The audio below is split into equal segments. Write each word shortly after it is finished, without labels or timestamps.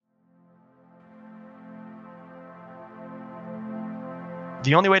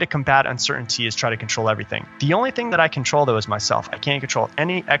The only way to combat uncertainty is try to control everything. The only thing that I control, though, is myself. I can't control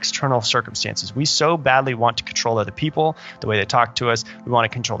any external circumstances. We so badly want to control other people, the way they talk to us. We want to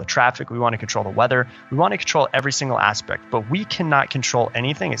control the traffic. We want to control the weather. We want to control every single aspect, but we cannot control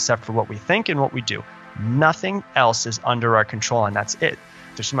anything except for what we think and what we do. Nothing else is under our control, and that's it.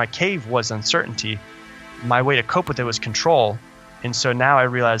 So my cave was uncertainty. My way to cope with it was control. And so now I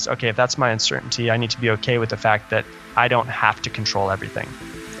realized, okay, if that's my uncertainty, I need to be okay with the fact that I don't have to control everything.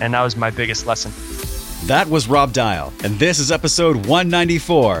 And that was my biggest lesson. That was Rob Dial, and this is episode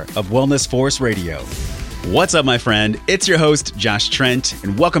 194 of Wellness Force Radio. What's up, my friend? It's your host, Josh Trent,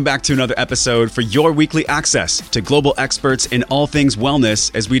 and welcome back to another episode for your weekly access to global experts in all things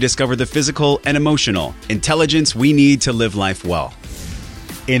wellness as we discover the physical and emotional intelligence we need to live life well.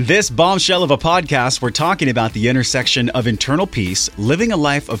 In this bombshell of a podcast, we're talking about the intersection of internal peace, living a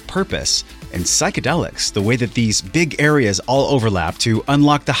life of purpose, and psychedelics, the way that these big areas all overlap to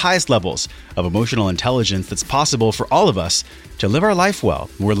unlock the highest levels of emotional intelligence that's possible for all of us to live our life well.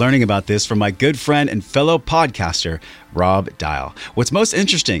 We're learning about this from my good friend and fellow podcaster, Rob Dial. What's most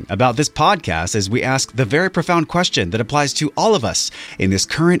interesting about this podcast is we ask the very profound question that applies to all of us in this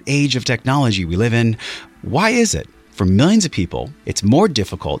current age of technology we live in. Why is it, for millions of people, it's more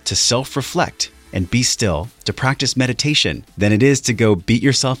difficult to self-reflect and be still, to practice meditation, than it is to go beat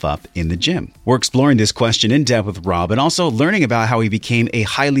yourself up in the gym? We're exploring this question in depth with Rob and also learning about how he became a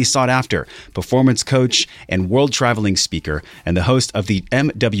highly sought-after performance coach and world-traveling speaker and the host of the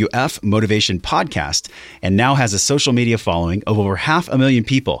MWF Motivation Podcast, and now has a social media following of over 500,000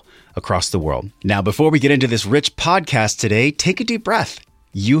 people across the world. Now, before we get into this rich podcast today, take a deep breath.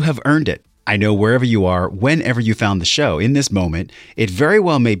 You have earned it. I know wherever you are, whenever you found the show, in this moment, it very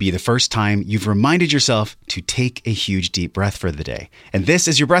well may be the first time you've reminded yourself to take a huge deep breath for the day. And this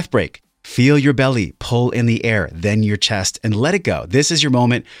is your breath break. Feel your belly pull in the air, then your chest, and let it go. This is your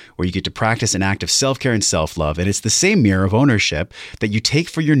moment where you get to practice an act of self-care and self-love, and it's the same mirror of ownership that you take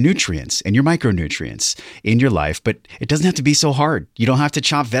for your nutrients and your micronutrients in your life, but it doesn't have to be so hard. You don't have to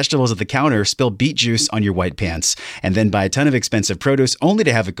chop vegetables at the counter, spill beet juice on your white pants, and then buy a ton of expensive produce only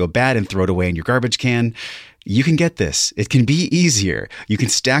to have it go bad and throw it away in your garbage can. You can get this. It can be easier. You can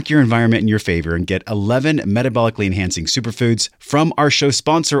stack your environment in your favor and get 11 metabolically enhancing superfoods from our show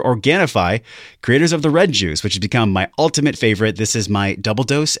sponsor, Organifi, creators of the red juice, which has become my ultimate favorite. This is my double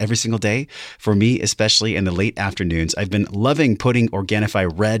dose every single day. For me, especially in the late afternoons, I've been loving putting Organifi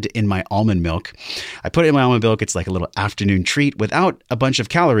red in my almond milk. I put it in my almond milk. It's like a little afternoon treat without a bunch of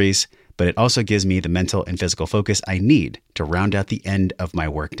calories, but it also gives me the mental and physical focus I need to round out the end of my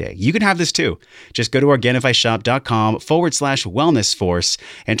workday. You can have this too. Just go to Organifishop.com/wellnessforce,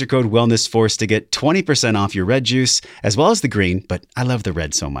 enter code wellnessforce to get 20% off your red juice, as well as the green, but I love the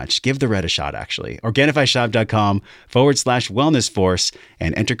red so much. Give the red a shot, actually. Organifishop.com/wellnessforce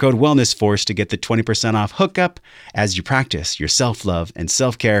and enter code wellnessforce to get the 20% off hookup as you practice your self-love and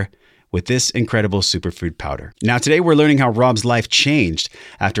self-care with this incredible superfood powder. Now, today we're learning how Rob's life changed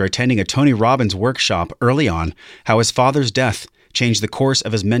after attending a Tony Robbins workshop early on, how his father's death changed the course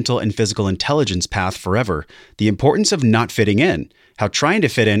of his mental and physical intelligence path forever, the importance of not fitting in, how trying to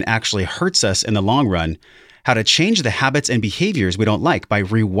fit in actually hurts us in the long run, how to change the habits and behaviors we don't like by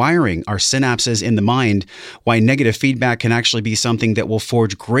rewiring our synapses in the mind, why negative feedback can actually be something that will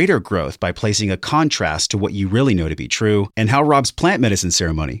forge greater growth by placing a contrast to what you really know to be true, and how Rob's plant medicine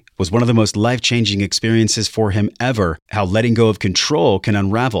ceremony was one of the most life-changing experiences for him ever, how letting go of control can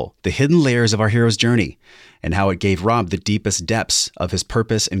unravel the hidden layers of our hero's journey, and how it gave Rob the deepest depths of his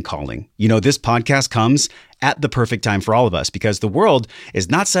purpose and calling. You know, this podcast comes at the perfect time for all of us because the world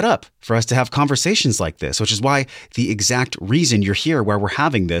is not set up for us to have conversations like this, which is why the exact reason you're here where we're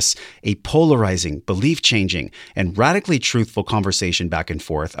having this, a polarizing, belief-changing, and radically truthful conversation back and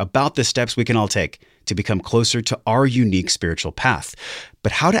forth about the steps we can all take to become closer to our unique spiritual path.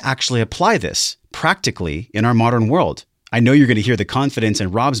 But how to actually apply this practically in our modern world. I know you're going to hear the confidence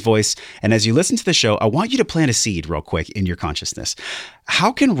in Rob's voice, and as you listen to the show, I want you to plant a seed real quick in your consciousness.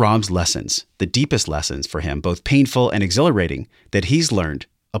 How can Rob's lessons, the deepest lessons for him, both painful and exhilarating, that he's learned,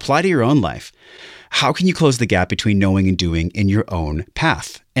 apply to your own life? How can you close the gap between knowing and doing in your own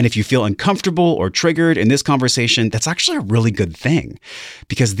path? And if you feel uncomfortable or triggered in this conversation, that's actually a really good thing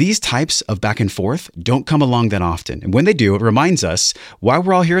because these types of back and forth don't come along that often. And when they do, it reminds us why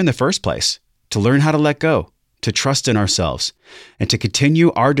we're all here in the first place, to learn how to let go, to trust in ourselves, and to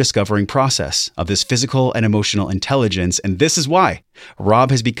continue our discovering process of this physical and emotional intelligence. And this is why Rob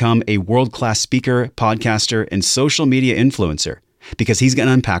has become a world-class speaker, podcaster, and social media influencer. because he's going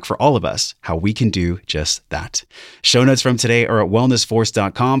to unpack for all of us how we can do just that. Show notes from today are at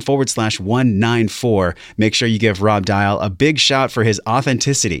wellnessforce.com/194. Make sure you give Rob Dial a big shout for his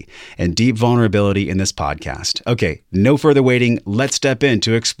authenticity and deep vulnerability in this podcast. Okay, no further waiting. Let's step in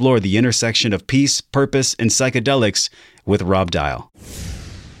to explore the intersection of peace, purpose, and psychedelics with Rob Dial.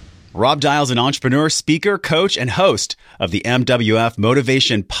 Rob Dial is an entrepreneur, speaker, coach, and host of the MWF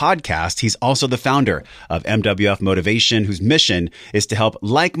Motivation podcast. He's also the founder of MWF Motivation, whose mission is to help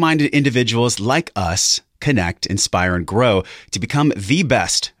like-minded individuals like us connect, inspire, and grow to become the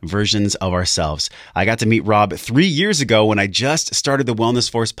best versions of ourselves. I got to meet Rob 3 years ago when I just started the Wellness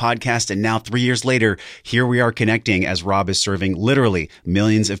Force podcast, and now 3 years later, here we are connecting as Rob is serving literally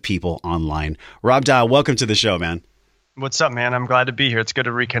millions of people online. Rob Dial, welcome to the show, man. What's up, man? I'm glad to be here. It's good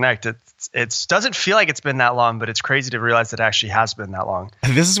to reconnect. It doesn't feel like it's been that long, but it's crazy to realize it actually has been that long.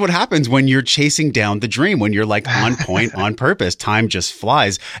 This is what happens when you're chasing down the dream, when you're like on point, on purpose. Time just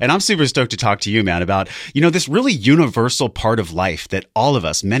flies. And I'm super stoked to talk to you, man, about, this really universal part of life that all of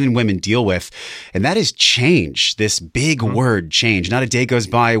us, men and women, deal with. And that is change, this big word, change. Not a day goes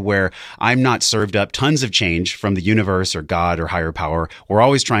by where I'm not served up tons of change from the universe or God or higher power. We're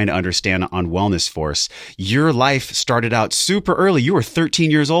always trying to understand on Wellness Force. Your life started out super early. You were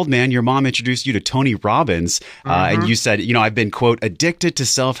 13 years old, man. Your mom introduced you to Tony Robbins. And you said, I've been, quote, addicted to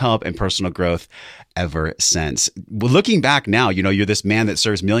self-help and personal growth ever since. Looking back now, you're this man that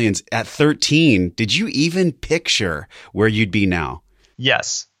serves millions. At 13, did you even picture where you'd be now?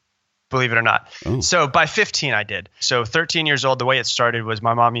 Yes. Believe it or not. Oh. So by 15, I did. So 13 years old, the way it started was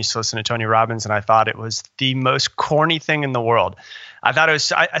my mom used to listen to Tony Robbins, and I thought it was the most corny thing in the world. I thought it was,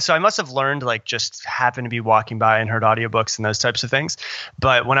 so I must have learned, like, just happened to be walking by and heard audiobooks and those types of things.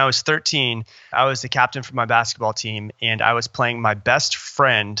 But when I was 13, I was the captain for my basketball team, and I was playing my best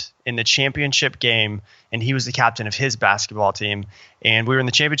friend in the championship game, and he was the captain of his basketball team. And we were in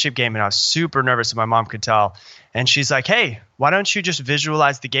the championship game, and I was super nervous, and my mom could tell. And she's like, hey, why don't you just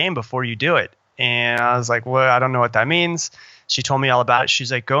visualize the game before you do it? And I was like, well, I don't know what that means. She told me all about it.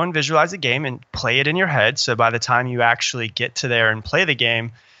 She's like, go and visualize the game and play it in your head. So by the time you actually get to there and play the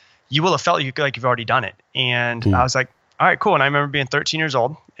game, you will have felt like you've already done it. And I was like, all right, cool. And I remember being 13 years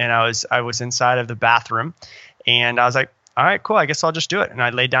old, and I was inside of the bathroom, and I was like, all right, cool. I guess I'll just do it. And I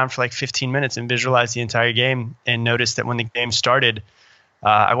laid down for like 15 minutes and visualized the entire game, and noticed that when the game started,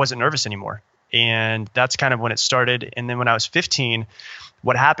 I wasn't nervous anymore. And that's kind of when it started. And then when I was 15,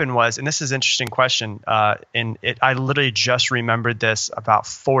 what happened was, and this is an interesting question, I literally just remembered this about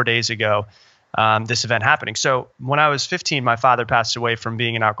 4 days ago, this event happening. So when I was 15, my father passed away from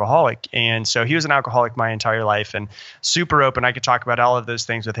being an alcoholic. And so he was an alcoholic my entire life, and super open. I could talk about all of those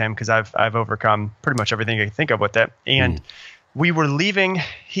things with him because I've overcome pretty much everything I can think of with it. And we were leaving.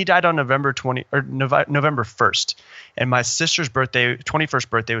 He died on November 1st. And my sister's 21st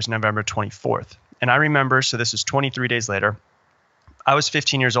birthday was November 24th. And I remember, so this is 23 days later, I was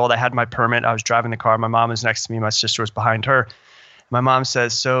 15 years old. I had my permit. I was driving the car. My mom was next to me. My sister was behind her. My mom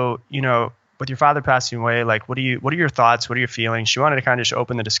says, so, with your father passing away, like, what are your thoughts? What are your feelings? She wanted to kind of just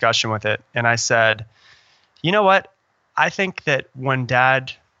open the discussion with it. And I said, you know what? I think that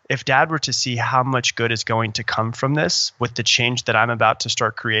if dad were to see how much good is going to come from this with the change that I'm about to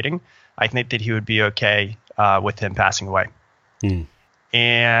start creating, I think that he would be okay with him passing away.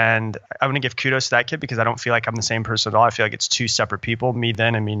 And I'm going to give kudos to that kid because I don't feel like I'm the same person at all. I feel like it's two separate people, me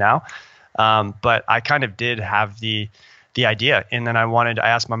then and me now. But I kind of did have the idea. And then I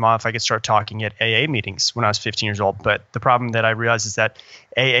asked my mom if I could start talking at AA meetings when I was 15 years old. But the problem that I realized is that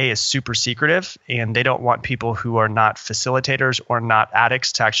AA is super secretive, and they don't want people who are not facilitators or not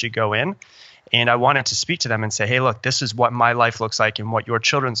addicts to actually go in. And I wanted to speak to them and say, hey, look, this is what my life looks like and what your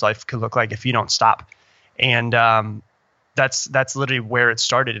children's life could look like if you don't stop. And that's literally where it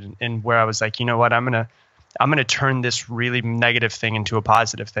started, and where I was like, you know what, I'm gonna turn this really negative thing into a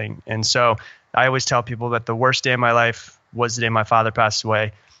positive thing. And so I always tell people that the worst day of my life was the day my father passed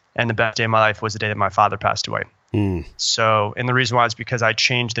away, and the best day of my life was the day that my father passed away. So, and the reason why is because I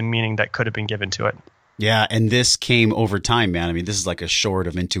changed the meaning that could have been given to it. Yeah. And this came over time, man. I mean, this is like a sword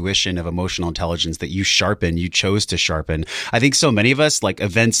of intuition, of emotional intelligence that you chose to sharpen. I think so many of us, like,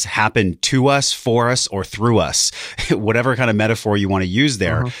 events happen to us, for us, or through us, whatever kind of metaphor you want to use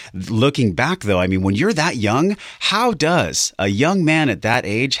there. Looking back, though, I mean, when you're that young, how does a young man at that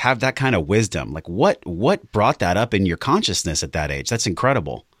age have that kind of wisdom? Like, what brought that up in your consciousness at that age? That's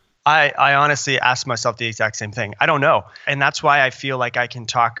incredible. I honestly asked myself the exact same thing. I don't know. And that's why I feel like I can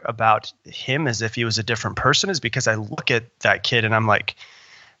talk about him as if he was a different person, is because I look at that kid and I'm like,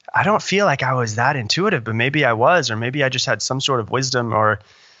 I don't feel like I was that intuitive, but maybe I was, or maybe I just had some sort of wisdom, or,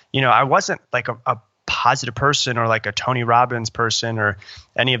 I wasn't like a positive person or like a Tony Robbins person or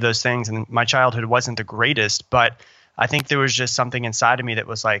any of those things. And my childhood wasn't the greatest, but I think there was just something inside of me that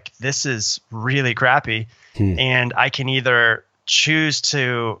was like, this is really crappy. And I can either choose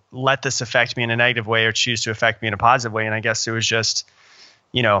to let this affect me in a negative way or choose to affect me in a positive way. And I guess it was just,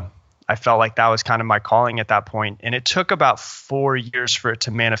 I felt like that was kind of my calling at that point. And it took about 4 years for it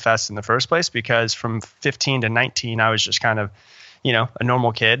to manifest in the first place, because from 15 to 19, I was just kind of, a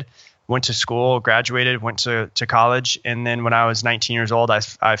normal kid. Went to school, graduated, went to college. And then when I was 19 years old,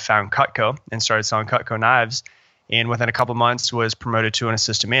 I found Cutco and started selling Cutco knives. And within a couple months was promoted to an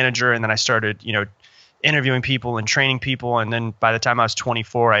assistant manager. And then I started, interviewing people and training people. And then by the time I was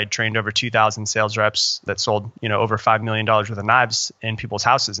 24, I had trained over 2,000 sales reps that sold, over $5 million worth of knives in people's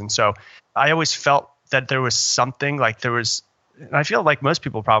houses. And so I always felt that there was something and I feel like most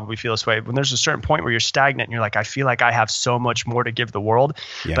people probably feel this way, when there's a certain point where you're stagnant and you're like, I feel like I have so much more to give the world,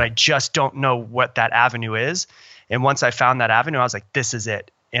 but I just don't know what that avenue is. And once I found that avenue, I was like, this is it.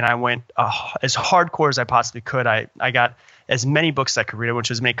 And I went as hardcore as I possibly could. I got as many books as I could read, which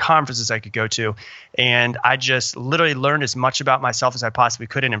was as many conferences I could go to. And I just literally learned as much about myself as I possibly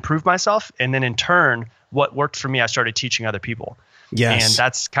could and improved myself. And then in turn, what worked for me, I started teaching other people. Yes. And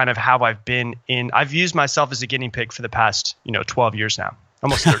that's kind of how I've used myself as a guinea pig for the past, 12 years now.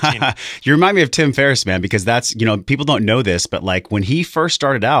 Almost 13. You remind me of Tim Ferriss, man, because that's, people don't know this, but like when he first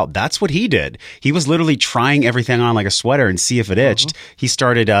started out, that's what he did. He was literally trying everything on like a sweater and see if it itched. He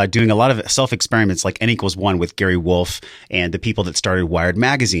started doing a lot of self-experiments like N=1 with Gary Wolf and the people that started Wired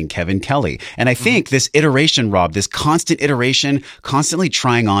Magazine, Kevin Kelly. And I think this iteration, Rob, this constant iteration, constantly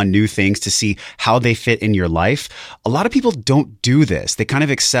trying on new things to see how they fit in your life. A lot of people don't do this. They kind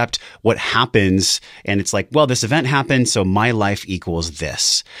of accept what happens and it's like, well, this event happened, so my life equals this.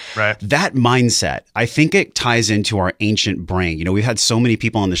 Right. That mindset, I think it ties into our ancient brain. We've had so many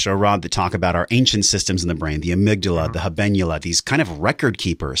people on the show, Rob, that talk about our ancient systems in the brain, the amygdala, the habenula, these kind of record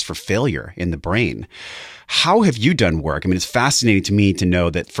keepers for failure in the brain. How have you done work? I mean, it's fascinating to me to know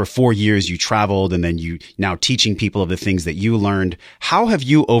that for 4 years you traveled and then you now teaching people of the things that you learned. How have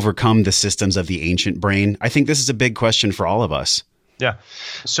you overcome the systems of the ancient brain? I think this is a big question for all of us. Yeah.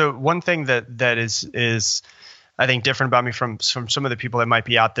 So one thing that is I think different about me from some of the people that might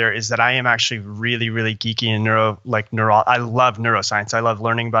be out there is that I am actually really, really geeky in I love neuroscience. I love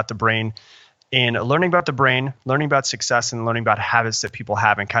learning about the brain and learning about success and learning about habits that people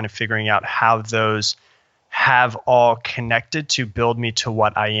have and kind of figuring out how those have all connected to build me to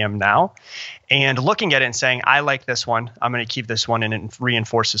what I am now. And looking at it and saying, I like this one, I'm going to keep this one and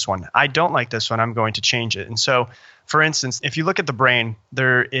reinforce this one. I don't like this one, I'm going to change it. And so, for instance, if you look at the brain,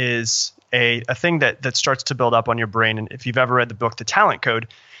 there is a thing that starts to build up on your brain. And if you've ever read the book, The Talent Code,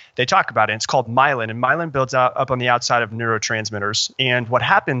 they talk about it. It's called myelin. And myelin builds up on the outside of neurotransmitters. And what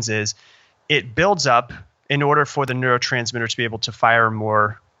happens is it builds up in order for the neurotransmitter to be able to fire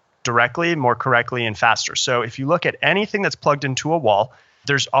more directly, more correctly, and faster. So if you look at anything that's plugged into a wall,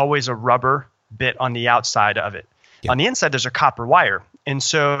 there's always a rubber bit on the outside of it. Yeah. On the inside, there's a copper wire. And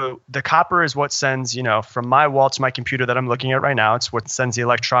so the copper is what sends, from my wall to my computer that I'm looking at right now, it's what sends the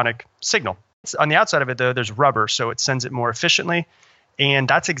electronic signal. On the outside of it, though, there's rubber, so it sends it more efficiently. And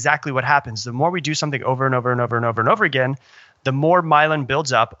that's exactly what happens. The more we do something over and over and over and over and over again, the more myelin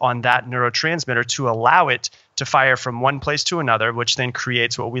builds up on that neurotransmitter to allow it to fire from one place to another, which then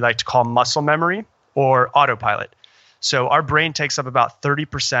creates what we like to call muscle memory or autopilot. So our brain takes up about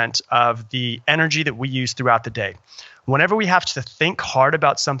 30% of the energy that we use throughout the day. Whenever we have to think hard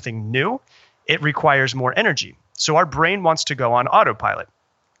about something new, it requires more energy. So our brain wants to go on autopilot.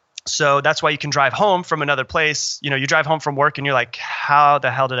 So that's why you can drive home from another place. You drive home from work and you're like, how the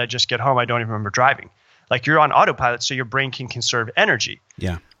hell did I just get home? I don't even remember driving. Like you're on autopilot, so your brain can conserve energy.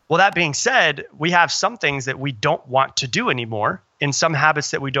 Yeah. Well, that being said, we have some things that we don't want to do anymore and some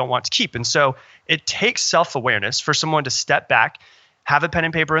habits that we don't want to keep. And so it takes self-awareness for someone to step back, have a pen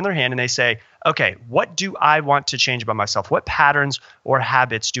and paper in their hand, and they say, okay, what do I want to change about myself? What patterns or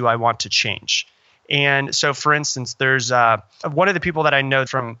habits do I want to change? And so, for instance, there's one of the people that I know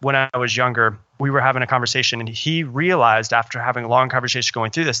from when I was younger, we were having a conversation and he realized after having a long conversation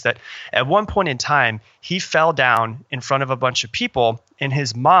going through this, that at one point in time, he fell down in front of a bunch of people and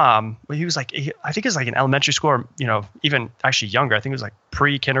his mom, he was like, I think it was like in elementary school or, even actually younger. I think it was like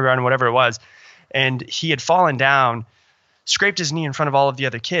pre-kindergarten, whatever it was. And he had fallen down, scraped his knee in front of all of the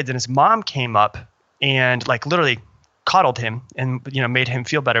other kids. And his mom came up and like literally coddled him and made him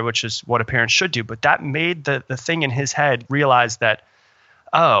feel better, which is what a parent should do. But that made the thing in his head realize that,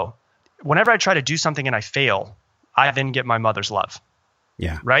 oh, whenever I try to do something and I fail, I then get my mother's love.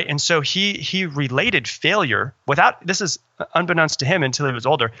 Yeah. Right. And so he related failure without, this is unbeknownst to him until he was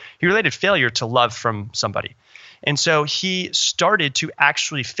older, he related failure to love from somebody. And so he started to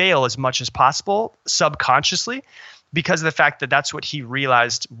actually fail as much as possible subconsciously because of the fact that that's what he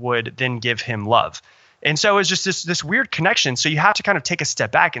realized would then give him love. And so it's just this weird connection. So you have to kind of take a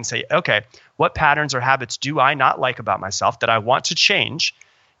step back and say, okay, what patterns or habits do I not like about myself that I want to change?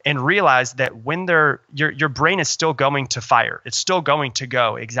 And realize that when your brain is still going to fire. It's still going to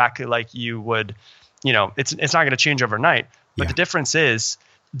go exactly like you would, it's not going to change overnight. But the difference is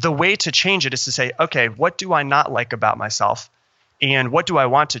the way to change it is to say, okay, what do I not like about myself? And what do I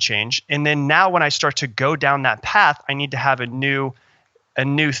want to change? And then now when I start to go down that path, I need to have a new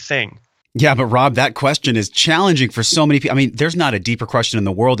thing. Yeah, but Rob, that question is challenging for so many people. I mean, there's not a deeper question in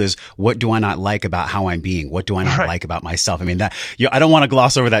the world is what do I not like about how I'm being? What do I not like about myself? I mean, I don't want to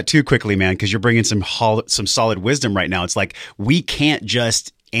gloss over that too quickly, man, because you're bringing some solid wisdom right now. It's like we can't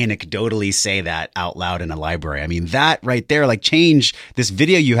just anecdotally say that out loud in a library. I mean, that right there, like change, this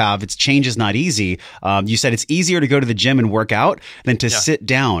video you have, change is not easy. You said it's easier to go to the gym and work out than to sit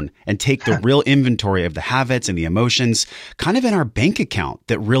down and take the real inventory of the habits and the emotions kind of in our bank account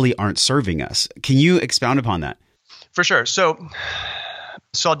that really aren't serving us. Can you expound upon that? For sure. So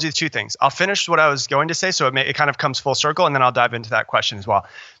I'll do two things. I'll finish what I was going to say, so it kind of comes full circle, and then I'll dive into that question as well,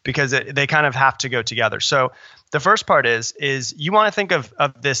 because they kind of have to go together. So the first part is you want to think of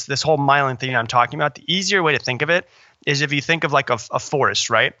this whole myelin thing I'm talking about. The easier way to think of it is if you think of like a forest,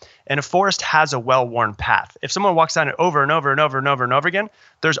 right? And a forest has a well-worn path. If someone walks down it over and over and over and over and over again,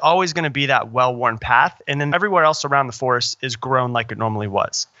 there's always going to be that well-worn path, and then everywhere else around the forest is grown like it normally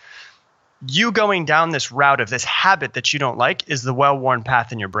was. You going down this route of this habit that you don't like is the well-worn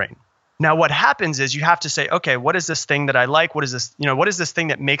path in your brain. Now, what happens is you have to say, okay, what is this thing that I like? What is this, what is this thing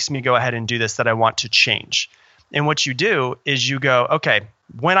that makes me go ahead and do this that I want to change? And what you do is you go, okay,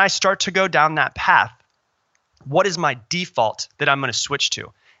 when I start to go down that path, what is my default that I'm going to switch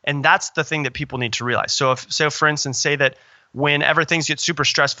to? And that's the thing that people need to realize. So for instance, say that whenever things get super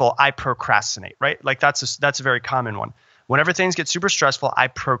stressful, I procrastinate, right? Like that's a very common one. Whenever things get super stressful, I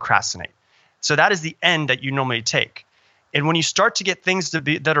procrastinate. So that is the end that you normally take. And when you start to get things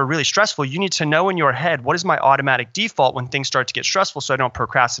that are really stressful, you need to know in your head, what is my automatic default when things start to get stressful so I don't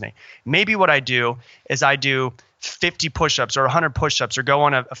procrastinate? Maybe what I do is I do 50 push-ups or 100 push-ups or go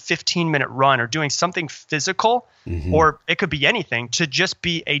on a 15-minute run or doing something physical, or it could be anything, to just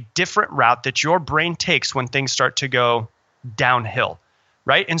be a different route that your brain takes when things start to go downhill,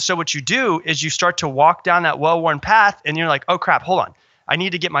 right? And so what you do is you start to walk down that well-worn path and you're like, oh crap, hold on. I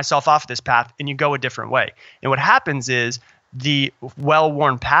need to get myself off this path, and you go a different way. And what happens is the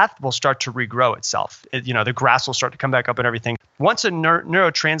well-worn path will start to regrow itself. The grass will start to come back up and everything. Once a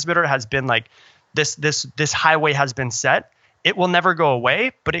neurotransmitter has been like this highway has been set, it will never go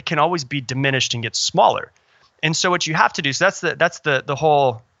away, but it can always be diminished and get smaller. And so what you have to do, so that's the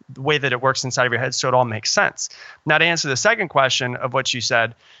whole way that it works inside of your head, so it all makes sense. Now to answer the second question of what you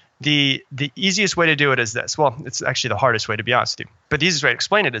said, the easiest way to do it is this. Well, it's actually the hardest way, to be honest with you. But the easiest way to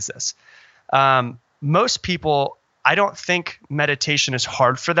explain it is this. Most people, I don't think meditation is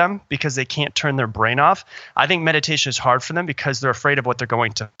hard for them because they can't turn their brain off. I think meditation is hard for them because they're afraid of what they're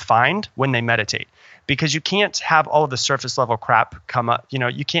going to find when they meditate. Because you can't have all of the surface level crap come up.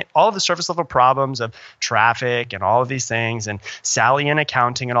 You can't, all of the surface level problems of traffic and all of these things and Sally in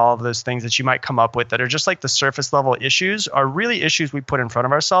accounting and all of those things that you might come up with that are just like the surface level issues are really issues we put in front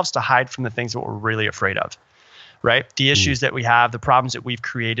of ourselves to hide from the things that we're really afraid of, right? The issues that we have, the problems that we've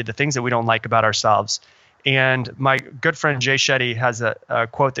created, the things that we don't like about ourselves. And my good friend Jay Shetty has a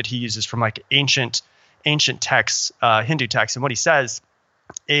quote that he uses from like ancient texts, Hindu texts. And what he says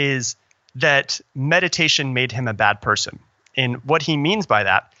is that meditation made him a bad person. And what he means by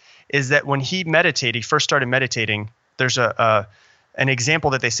that is that when he first started meditating, there's an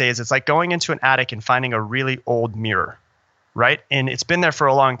example that they say is it's like going into an attic and finding a really old mirror, right? And it's been there for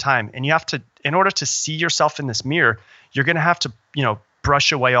a long time. And you have to, in order to see yourself in this mirror, you're going to have to,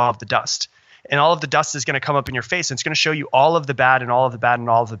 brush away all of the dust. And all of the dust is going to come up in your face. And it's going to show you all of the bad and all of the bad and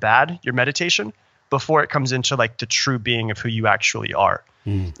all of the bad, your meditation, before it comes into like the true being of who you actually are.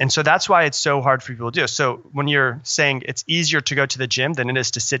 And so that's why it's so hard for people to do. So when you're saying it's easier to go to the gym than it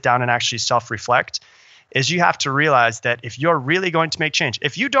is to sit down and actually self-reflect, is you have to realize that if you're really going to make change,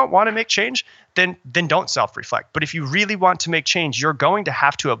 if you don't want to make change, then don't self-reflect. But if you really want to make change, you're going to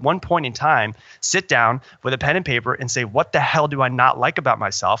have to at one point in time sit down with a pen and paper and say, what the hell do I not like about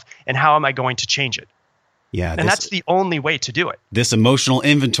myself and how am I going to change it? Yeah. And that's the only way to do it. This emotional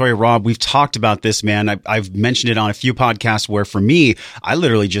inventory, Rob, we've talked about this, man. I've mentioned it on a few podcasts where for me, I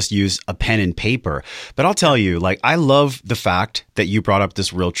literally just use a pen and paper. But I'll tell you, like, I love the fact that you brought up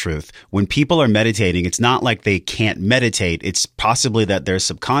this real truth. When people are meditating, it's not like they can't meditate. It's possibly that their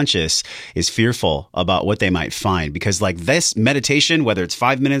subconscious is fearful about what they might find, because like this meditation, whether it's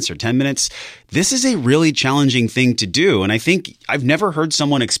 5 minutes or 10 minutes, this is a really challenging thing to do. And I think I've never heard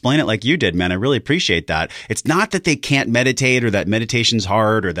someone explain it like you did, man. I really appreciate that. It's not that they can't meditate or that meditation's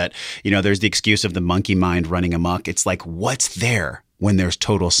hard or that, there's the excuse of the monkey mind running amok. It's like, what's there when there's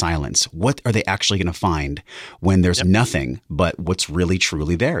total silence? What are they actually going to find when there's nothing but what's really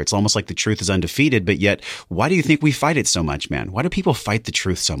truly there? It's almost like the truth is undefeated, but yet why do you think we fight it so much, man? Why do people fight the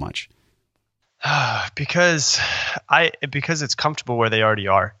truth so much? Because it's comfortable where they already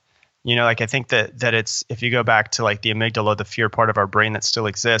are. I think that it's, if you go back to like the amygdala, the fear part of our brain that still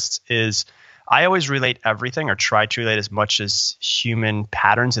exists, is I always relate everything, or try to relate as much as human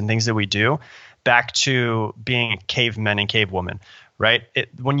patterns and things that we do, back to being cavemen and cavewomen, right?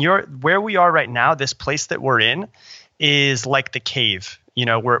 Where we are right now, this place that we're in is like the cave.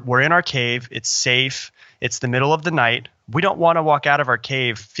 We're in our cave. It's safe. It's the middle of the night. We don't want to walk out of our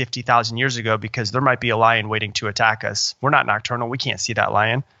cave 50,000 years ago because there might be a lion waiting to attack us. We're not nocturnal. We can't see that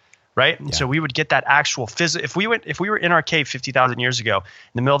lion. Right. And so we would get that actual physical. If we were in our cave 50,000 years ago in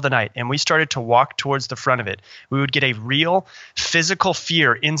the middle of the night and we started to walk towards the front of it, we would get a real physical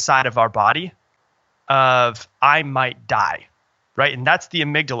fear inside of our body of I might die. Right. And that's the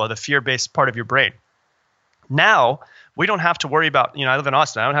amygdala, the fear-based part of your brain. Now we don't have to worry about, I live in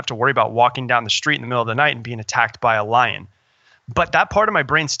Austin. I don't have to worry about walking down the street in the middle of the night and being attacked by a lion. But that part of my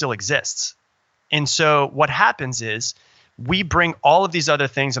brain still exists. And so what happens is, we bring all of these other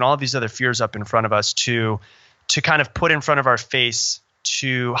things and all of these other fears up in front of us to kind of put in front of our face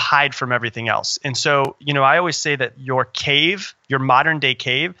to hide from everything else. And so, I always say that your cave, your modern day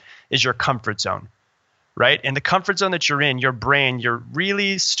cave, is your comfort zone, right? And the comfort zone that you're in, your brain, your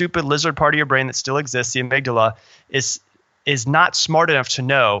really stupid lizard part of your brain that still exists, the amygdala, is not smart enough to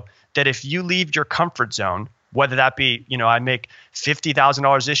know that if you leave your comfort zone, whether that be, I make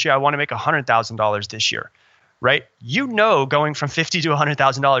 $50,000 this year, I want to make $100,000 this year. Right? Going from $50,000 to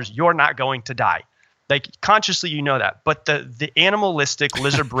 $100,000, you're not going to die. Like consciously, that. But the animalistic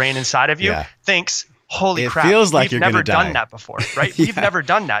lizard brain inside of you thinks, holy crap, feels like we've never done that before, right? We've never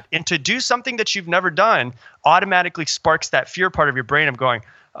done that. And to do something that you've never done automatically sparks that fear part of your brain of going,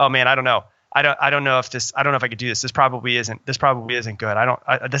 oh man, I don't know. I don't know if I could do this. This probably isn't good.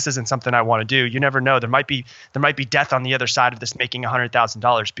 This isn't something I want to do. You never know. There might be death on the other side of this making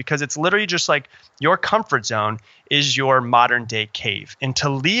 $100,000, because it's literally just like your comfort zone is your modern day cave. And to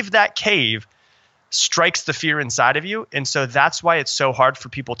leave that cave strikes the fear inside of you. And so that's why it's so hard for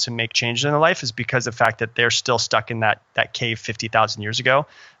people to make changes in their life, is because of the fact that they're still stuck in that cave 50,000 years ago.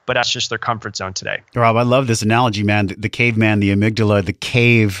 But that's just their comfort zone today. Rob, I love this analogy, man. The caveman, the amygdala, the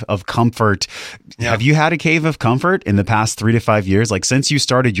cave of comfort. Yeah. Have you had a cave of comfort in the past 3 to 5 years? Like since you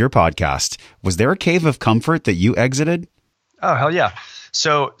started your podcast, was there a cave of comfort that you exited? Oh, hell yeah.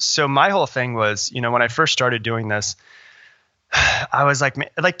 So my whole thing was, when I first started doing this, I was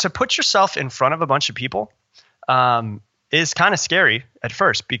like to put yourself in front of a bunch of people is kind of scary at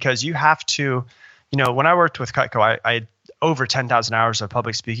first, because you have to, when I worked with Cutco, I had over 10,000 hours of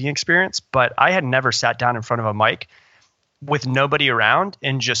public speaking experience, but I had never sat down in front of a mic with nobody around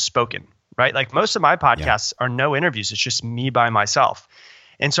and just spoken, right? Like most of my podcasts are no interviews. It's just me by myself.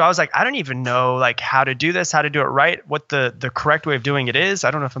 And so I was like, I don't even know like how to do this, how to do it right, what the correct way of doing it is.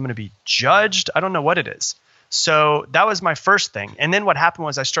 I don't know if I'm going to be judged. I don't know what it is. So that was my first thing. And then what happened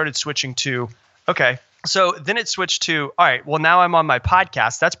was I started switching to, okay, so then it switched to, all right, well, now I'm on my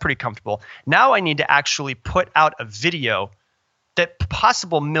podcast. That's pretty comfortable. Now I need to actually put out a video that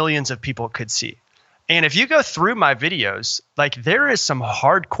possible millions of people could see. And if you go through my videos, like there is some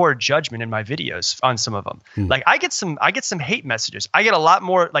hardcore judgment in my videos on some of them. Like I get some hate messages. I get a lot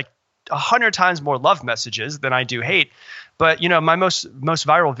more, like 100 times more love messages than I do hate. But my most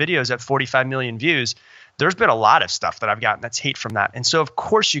viral videos at 45 million views, there's been a lot of stuff that I've gotten that's hate from that. And so of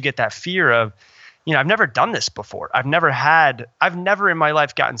course you get that fear of, I've never done this before. I've never in my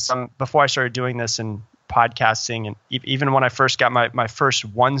life gotten before I started doing this and podcasting, and even when I first got my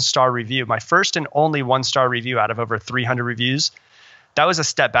first 1-star review, my first and only 1-star review out of over 300 reviews, that was a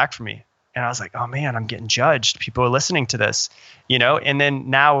step back for me. And I was like, oh man, I'm getting judged. People are listening to this, and then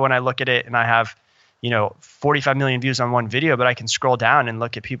now when I look at it and I have, 45 million views on one video, but I can scroll down and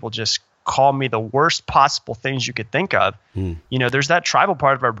look at people just call me the worst possible things you could think of. There's that tribal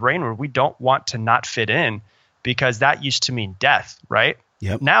part of our brain where we don't want to not fit in, because that used to mean death, right?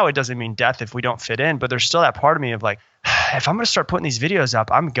 Yep. Now it doesn't mean death if we don't fit in, but there's still that part of me of like, if I'm going to start putting these videos up,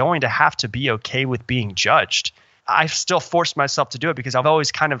 I'm going to have to be okay with being judged. I've still forced myself to do it because I've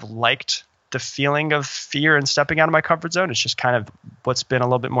always kind of liked the feeling of fear and stepping out of my comfort zone. It's just kind of what's been a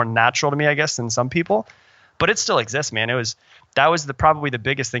little bit more natural to me, I guess, than some people. But it still exists, man. That was probably the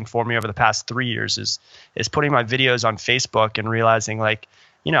biggest thing for me over the past 3 years is putting my videos on Facebook and realizing like,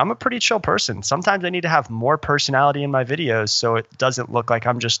 I'm a pretty chill person. Sometimes I need to have more personality in my videos so it doesn't look like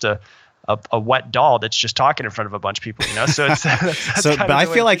I'm just a wet doll that's just talking in front of a bunch of people, So it's but I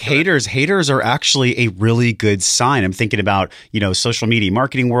feel like haters are actually a really good sign. I'm thinking about, social media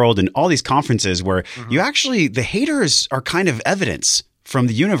marketing world and all these conferences where the haters are kind of evidence from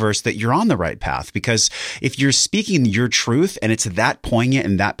the universe that you're on the right path. Because if you're speaking your truth and it's that poignant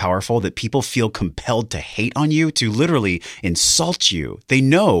and that powerful that people feel compelled to hate on you, to literally insult you, they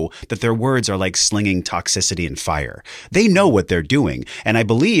know that their words are like slinging toxicity and fire. They know what they're doing. And I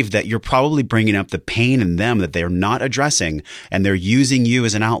believe that you're probably bringing up the pain in them that they're not addressing, and they're using you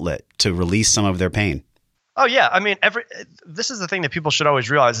as an outlet to release some of their pain. Oh yeah. I mean, this is the thing that people should always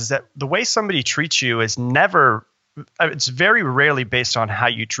realize is that the way somebody treats you is it's very rarely based on how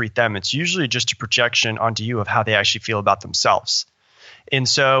you treat them. It's usually just a projection onto you of how they actually feel about themselves. And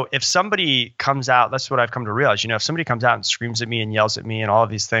so if somebody comes out, that's what I've come to realize, if somebody comes out and screams at me and yells at me and all of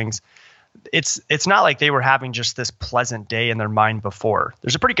these things, it's not like they were having just this pleasant day in their mind before.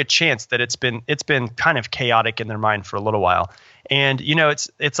 There's a pretty good chance that it's been kind of chaotic in their mind for a little while. And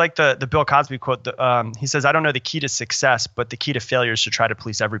it's like the Bill Cosby quote. He says, "I don't know the key to success, but the key to failure is to try to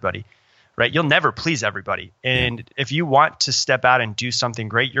please everybody." Right? You'll never please everybody. And if you want to step out and do something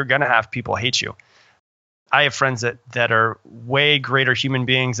great, you're going to have people hate you. I have friends that are way greater human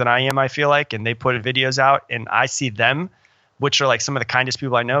beings than I am, I feel like, and they put videos out and I see them, which are like some of the kindest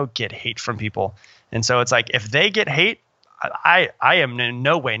people I know, get hate from people. And so it's like, if they get hate, I am in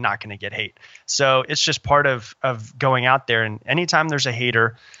no way not going to get hate. So it's just part of going out there. And anytime there's a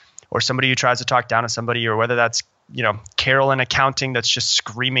hater or somebody who tries to talk down to somebody, or whether that's Carol in accounting that's just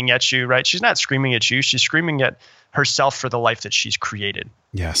screaming at you, right? She's not screaming at you. She's screaming at herself for the life that she's created.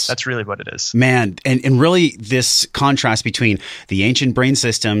 Yes. That's really what it is. Man, and really this contrast between the ancient brain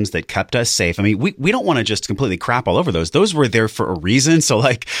systems that kept us safe. I mean, we don't want to just completely crap all over those. Those were there for a reason. So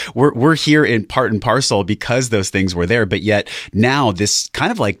like we're here in part and parcel because those things were there. But yet now this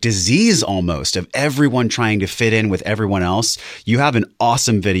kind of like disease almost of everyone trying to fit in with everyone else. You have an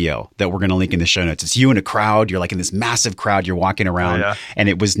awesome video that we're going to link in the show notes. It's you in a crowd. You're like in this massive crowd. You're walking around and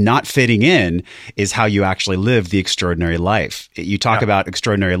it was not fitting in is how you actually live the extraordinary life. You talk about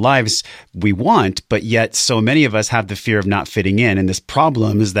extraordinary lives we want, but yet so many of us have the fear of not fitting in. And this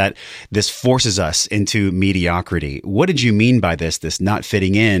problem is that this forces us into mediocrity. What did you mean by this not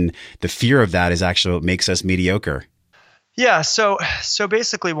fitting in? The fear of that is actually what makes us mediocre. Yeah. So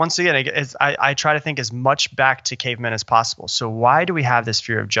basically, once again, I try to think as much back to cavemen as possible. So why do we have this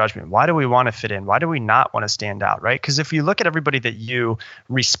fear of judgment? Why do we want to fit in? Why do we not want to stand out, right? Because if you look at everybody that you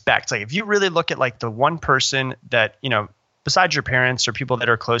respect, like if you really look at like the one person that, besides your parents or people that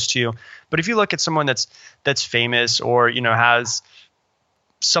are close to you, but if you look at someone that's famous or, has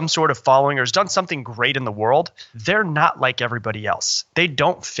some sort of following or has done something great in the world, they're not like everybody else. They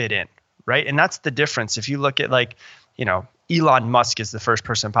don't fit in, right? And that's the difference. If you look at like, Elon Musk is the first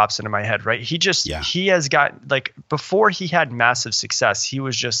person that pops into my head, right? He has got like, before he had massive success, he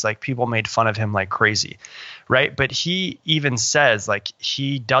was just like, people made fun of him like crazy, right? But he even says like,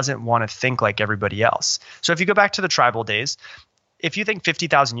 he doesn't want to think like everybody else. So if you go back to the tribal days, if you think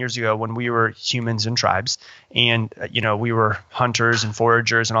 50,000 years ago when we were humans and tribes and, we were hunters and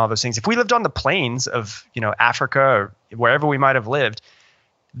foragers and all those things, if we lived on the plains of, Africa or wherever we might have lived,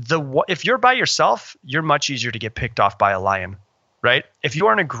 if you're by yourself, you're much easier to get picked off by a lion, right? If you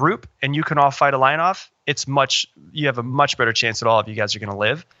are in a group and you can all fight a lion off, you have a much better chance that all of you guys are going to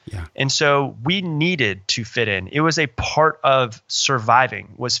live. Yeah. And so we needed to fit in. It was a part of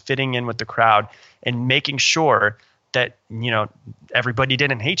surviving, was fitting in with the crowd and making sure that, everybody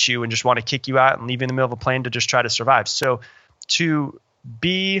didn't hate you and just want to kick you out and leave you in the middle of a plane to just try to survive. So to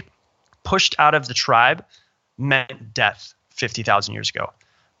be pushed out of the tribe meant death 50,000 years ago.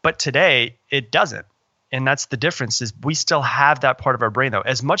 But today it doesn't. And that's the difference is we still have that part of our brain though.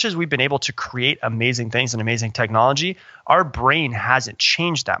 As much as we've been able to create amazing things and amazing technology, our brain hasn't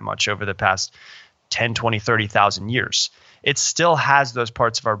changed that much over the past 10, 20, 30,000 years. It still has those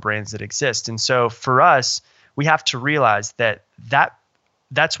parts of our brains that exist. And so for us, we have to realize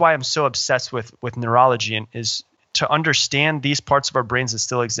that's why I'm so obsessed with neurology and is to understand these parts of our brains that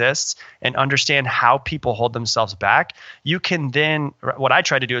still exists and understand how people hold themselves back. You can then, what I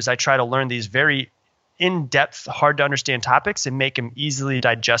try to do is I try to learn these very in-depth, hard to understand topics and make them easily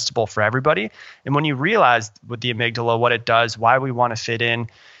digestible for everybody. And when you realize with the amygdala what it does, why we want to fit in,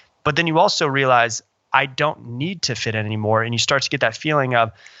 but then you also realize I don't need to fit in anymore. And you start to get that feeling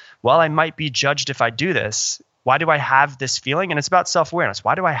of, well, I might be judged if I do this. Why do I have this feeling? And it's about self-awareness.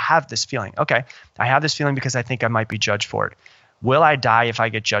 Why do I have this feeling? Okay, I have this feeling because I think I might be judged for it. Will I die if I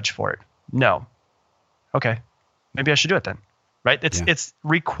get judged for it? No. Okay, maybe I should do it then. Right? It's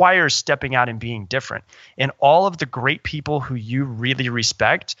requires stepping out and being different. And all of the great people who you really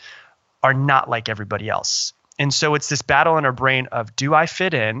respect are not like everybody else. And so it's this battle in our brain of, do I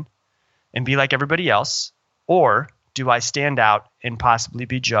fit in and be like everybody else, or do I stand out and possibly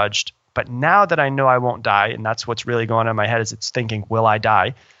be judged? But now that I know I won't die, and that's what's really going on in my head, is it's thinking, will I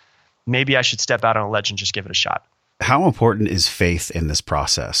die? Maybe I should step out on a ledge and just give it a shot. How important is faith in this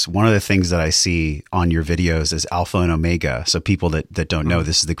process? One of the things that I see on your videos is Alpha and Omega. So people that don't know,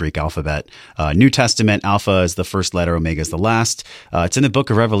 this is the Greek alphabet. New Testament, Alpha is the first letter, Omega is the last. It's in the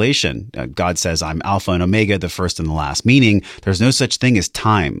book of Revelation. God says, I'm Alpha and Omega, the first and the last, meaning there's no such thing as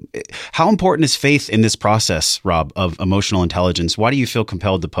time. How important is faith in this process, Rob, of emotional intelligence? Why do you feel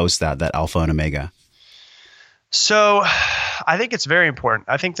compelled to post that Alpha and Omega? So I think it's very important.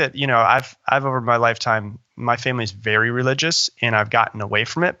 I think that, I've over my lifetime, my family is very religious and I've gotten away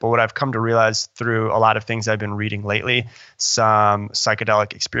from it. But what I've come to realize through a lot of things I've been reading lately, some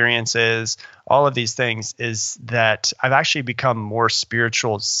psychedelic experiences, all of these things, is that I've actually become more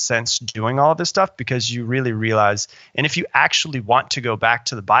spiritual since doing all of this stuff, because you really realize, and if you actually want to go back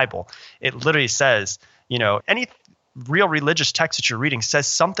to the Bible, it literally says, any real religious text that you're reading says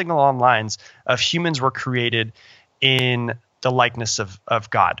something along the lines of humans were created in the likeness of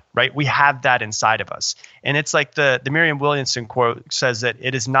God, right? We have that inside of us. And it's like the Merriam-Williamson quote says that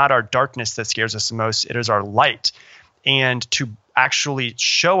it is not our darkness that scares us the most, it is our light. And to actually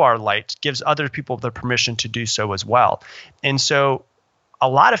show our light gives other people the permission to do so as well. And so a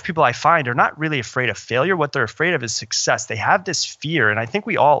lot of people I find are not really afraid of failure. What they're afraid of is success. They have this fear. And I think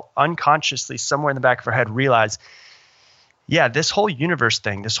we all unconsciously, somewhere in the back of our head, realize, yeah, this whole universe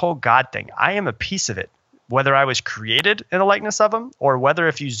thing, this whole God thing, I am a piece of it. Whether I was created in the likeness of him, or whether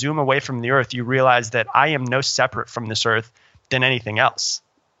if you zoom away from the earth, you realize that I am no separate from this earth than anything else.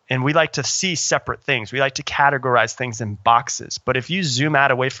 And we like to see separate things. We like to categorize things in boxes. But if you zoom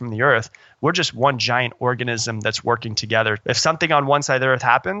out away from the earth, we're just one giant organism that's working together. If something on one side of the earth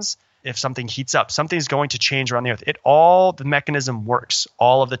happens, if something heats up, something's going to change around the earth. The mechanism works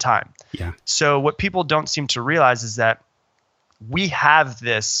all of the time. Yeah. So what people don't seem to realize is that we have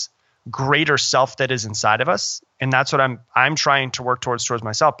this greater self that is inside of us. And that's what I'm trying to work towards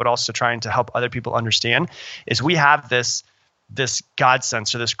myself, but also trying to help other people understand, is we have this God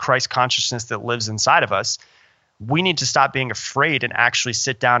sense, or this Christ consciousness that lives inside of us. We need to stop being afraid and actually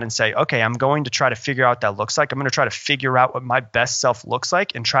sit down and say, okay, I'm going to try to figure out what that looks like. I'm going to try to figure out what my best self looks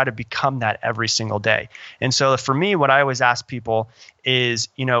like and try to become that every single day. And so for me, what I always ask people is,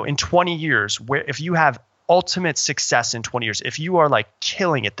 in 20 years, if you have ultimate success in 20 years, if you are like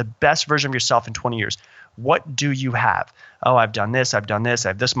killing it, the best version of yourself in 20 years, what do you have? Oh, I've done this, I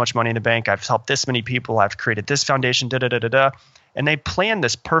have this much money in the bank, I've helped this many people, I've created this foundation, And they plan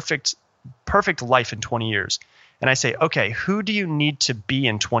this perfect life in 20 years. And I say, okay, who do you need to be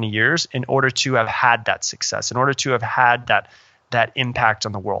in 20 years in order to have had that success, in order to have had that impact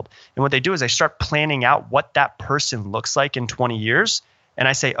on the world? And what they do is they start planning out what that person looks like in 20 years. And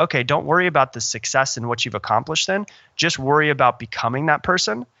I say, okay, don't worry about the success and what you've accomplished then. Just worry about becoming that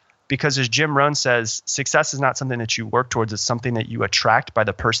person. Because as Jim Rohn says, success is not something that you work towards. It's something that you attract by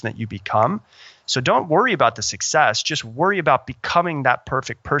the person that you become. So don't worry about the success. Just worry about becoming that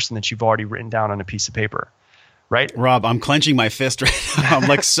perfect person that you've already written down on a piece of paper. Right? Rob, I'm clenching my fist right now. I'm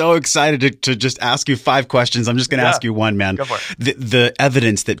like so excited to just ask you 5 questions. I'm just going to ask you one, man. Go for it. The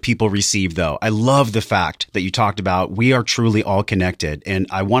evidence that people receive, though, I love the fact that you talked about we are truly all connected. And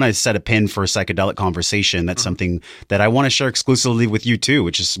I want to set a pin for a psychedelic conversation. That's something that I want to share exclusively with you too,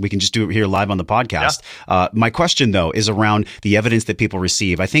 which is we can just do it here live on the podcast. Yeah. My question, though, is around the evidence that people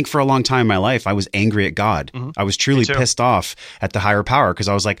receive. I think for a long time in my life, I was angry at God. Mm-hmm. I was truly pissed off at the higher power, because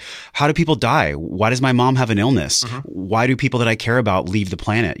I was like, how do people die? Why does my mom have an illness? Mm-hmm. Why do people that I care about leave the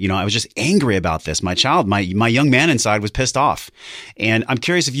planet? I was just angry about this. My young man inside was pissed off. And I'm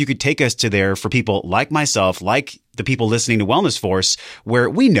curious if you could take us to there for people like myself, like the people listening to Wellness Force, where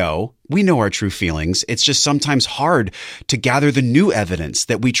we know our true feelings. It's just sometimes hard to gather the new evidence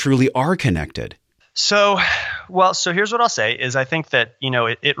that we truly are connected. So here's what I'll say is I think that,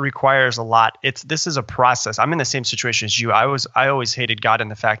 it requires a lot. This is a process. I'm in the same situation as you. I always hated God in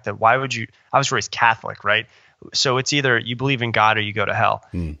the fact that I was raised Catholic, right? So it's either you believe in God or you go to hell.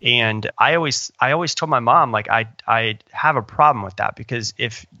 And I always told my mom, like, I have a problem with that, because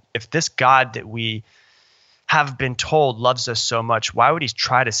if this God that we have been told loves us so much, why would he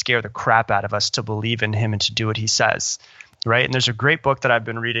try to scare the crap out of us to believe in him and to do what he says? Right. And there's a great book that I've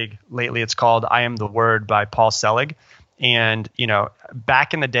been reading lately. It's called I Am the Word by Paul Selig. And,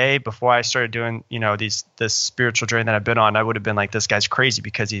 back in the day before I started doing, this spiritual journey that I've been on, I would have been like, this guy's crazy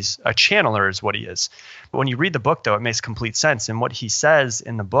because he's a channeler is what he is. But when you read the book, though, it makes complete sense. And what he says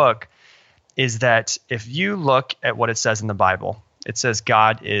in the book is that if you look at what it says in the Bible, it says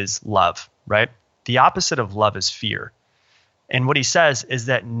God is love, right? The opposite of love is fear. And what he says is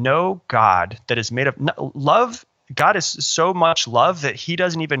that no God that is made of love, God is so much love that he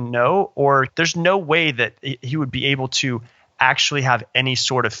doesn't even know, or there's no way that he would be able to actually have any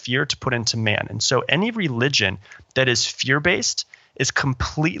sort of fear to put into man. And so any religion that is fear-based is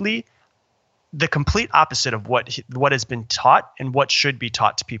the complete opposite of what has been taught and what should be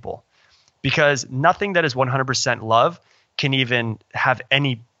taught to people. Because nothing that is 100% love can even have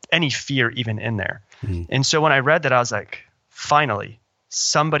any fear even in there. And so when I read that, I was like, finally,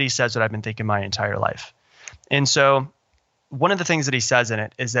 somebody says what I've been thinking my entire life. And so one of the things that he says in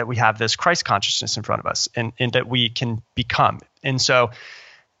it is that we have this Christ consciousness in front of us and that we can become. And so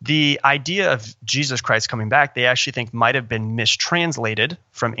the idea of Jesus Christ coming back, they actually think might have been mistranslated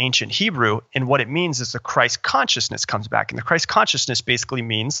from ancient Hebrew. And what it means is the Christ consciousness comes back. And the Christ consciousness basically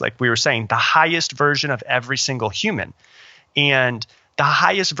means, like we were saying, the highest version of every single human. And the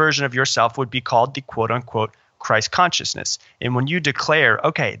highest version of yourself would be called the quote unquote Christ consciousness. And when you declare,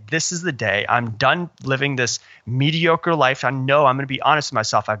 okay, this is the day, I'm done living this mediocre life. I know I'm going to be honest with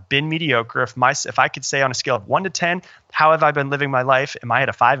myself. I've been mediocre. If I could say on a scale of 1 to 10, how have I been living my life? Am I at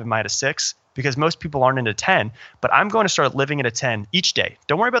a 5? Am I at a 6? Because most people aren't into 10, but I'm going to start living at a 10 each day.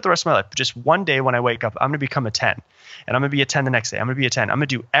 Don't worry about the rest of my life. Just one day when I wake up, I'm going to become a 10, and I'm going to be a 10 the next day. I'm going to be a 10. I'm going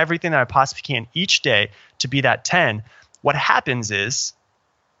to do everything that I possibly can each day to be that 10. What happens is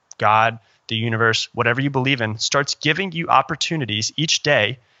God, the universe, whatever you believe in, starts giving you opportunities each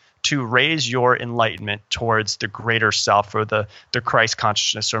day to raise your enlightenment towards the greater self, or the Christ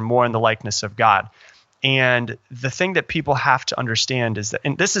consciousness, or more in the likeness of God. And the thing that people have to understand is that,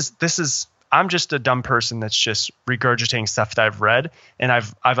 and this is I'm just a dumb person that's just regurgitating stuff that I've read and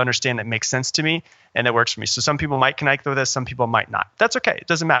I've understand that makes sense to me and that works for me. So some people might connect with this, some people might not. That's okay. It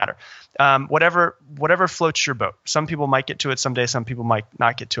doesn't matter. Whatever floats your boat. Some people might get to it someday, some people might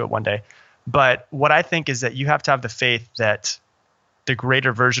not get to it one day. But what I think is that you have to have the faith that the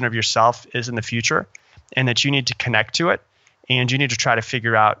greater version of yourself is in the future, and that you need to connect to it, and you need to try to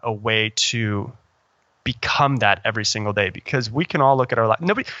figure out a way to become that every single day. Because we can all look at our life.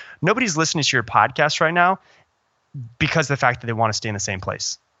 Nobody's listening to your podcast right now because of the fact that they want to stay in the same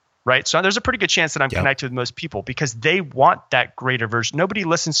place, right? So there's a pretty good chance that I'm connected with most people because they want that greater version. Nobody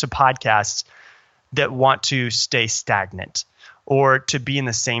listens to podcasts that want to stay stagnant or to be in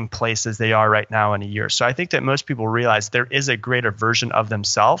the same place as they are right now in a year. So I think that most people realize there is a greater version of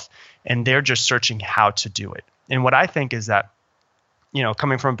themselves, and they're just searching how to do it. And what I think is that,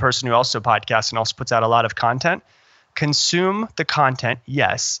 coming from a person who also podcasts and also puts out a lot of content, consume the content,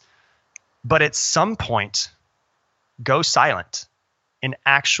 yes, but at some point, go silent and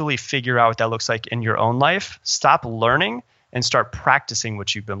actually figure out what that looks like in your own life. Stop learning and start practicing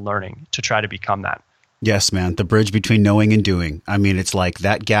what you've been learning to try to become that. Yes, man. The bridge between knowing and doing. I mean, it's like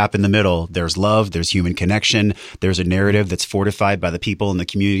that gap in the middle. There's love. There's human connection. There's a narrative that's fortified by the people in the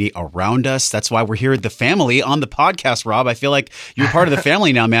community around us. That's why we're here at the family on the podcast, Rob. I feel like you're part of the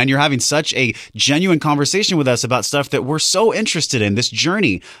family now, man. You're having such a genuine conversation with us about stuff that we're so interested in, this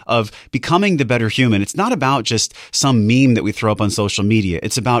journey of becoming the better human. It's not about just some meme that we throw up on social media.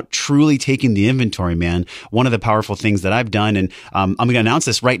 It's about truly taking the inventory, man. One of the powerful things that I've done, and I'm going to announce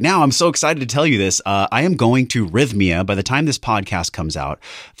this right now. I'm so excited to tell you this. I am going to Rhythmia by the time this podcast comes out.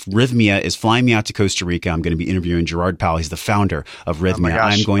 Rhythmia is flying me out to Costa Rica. I'm going to be interviewing Gerard Powell. He's the founder of Rhythmia.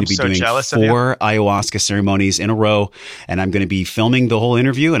 I'm going to be doing 4 ayahuasca ceremonies in a row, and I'm going to be filming the whole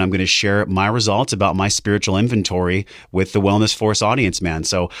interview, and I'm going to share my results about my spiritual inventory with the Wellness Force audience, man.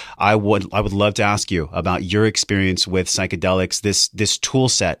 So I would love to ask you about your experience with psychedelics, this tool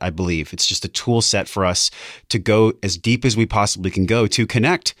set. I believe it's just a tool set for us to go as deep as we possibly can go to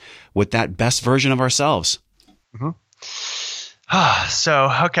connect with that best version of ourselves. Mm-hmm.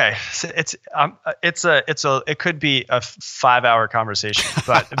 So it could be a 5-hour conversation,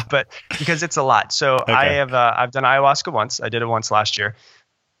 but because it's a lot. So okay. I've done ayahuasca once. I did it once last year.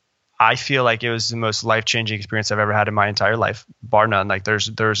 I feel like it was the most life-changing experience I've ever had in my entire life, bar none. Like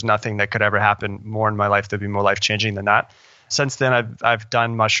there's nothing that could ever happen more in my life that'd be more life-changing than that. since then I've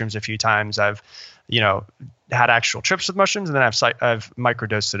done mushrooms a few times. I've, had actual trips with mushrooms, and then I've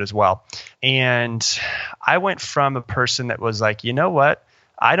microdosed it as well. And I went from a person that was like, you know what?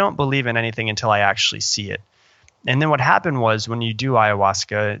 I don't believe in anything until I actually see it. And then what happened was, when you do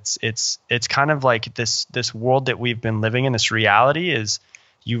ayahuasca, it's kind of like this world that we've been living in, this reality is,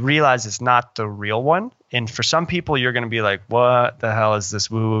 you realize it's not the real one. And for some people, you're going to be like, what the hell is this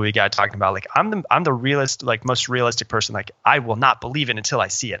woo-woo guy talking about? Like, I'm the realist, like most realistic person. Like, I will not believe it until I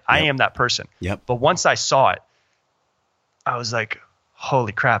see it. Yep. I am that person. Yep. But once I saw it, I was like,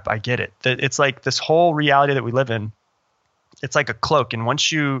 holy crap, I get it. It's like this whole reality that we live in. It's like a cloak. And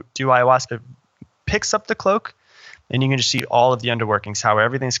once you do ayahuasca, it picks up the cloak, and you can just see all of the underworkings, how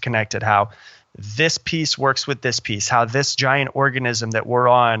everything's connected, how this piece works with this piece, how this giant organism that we're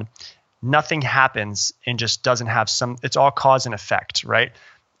on, nothing happens and just doesn't have it's all cause and effect, right?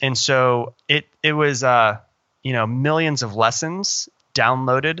 And so it was, millions of lessons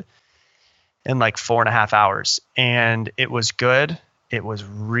downloaded in like 4.5 hours. And it was good. It was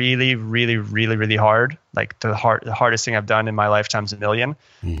really, really, really, really hard. Like the hardest thing I've done in my lifetime is 1 million.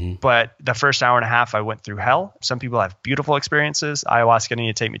 Mm-hmm. But the first hour and a half, I went through hell. Some people have beautiful experiences. Ayahuasca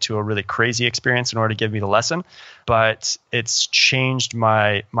needed to take me to a really crazy experience in order to give me the lesson. But it's changed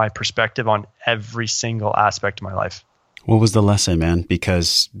my perspective on every single aspect of my life. What was the lesson, man?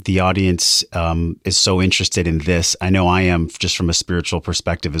 Because the audience is so interested in this. I know I am, just from a spiritual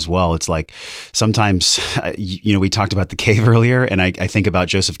perspective as well. It's like sometimes, we talked about the cave earlier, and I think about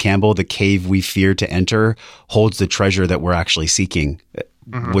Joseph Campbell. The cave we fear to enter holds the treasure that we're actually seeking.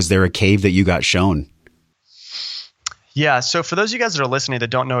 Mm-hmm. Was there a cave that you got shown? Yeah. So for those of you guys that are listening that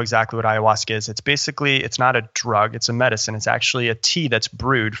don't know exactly what ayahuasca is, it's not a drug. It's a medicine. It's actually a tea that's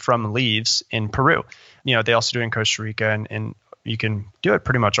brewed from leaves in Peru. They also do it in Costa Rica, and you can do it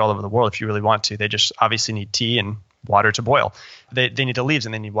pretty much all over the world if you really want to. They just obviously need tea and water to boil. They need the leaves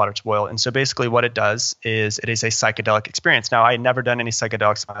and they need water to boil. And so basically what it does is it is a psychedelic experience. Now, I had never done any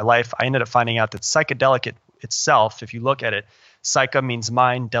psychedelics in my life. I ended up finding out that psychedelic itself, if you look at it, psyche means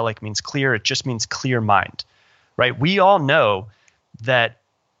mind, delic means clear. It just means clear mind, right? We all know that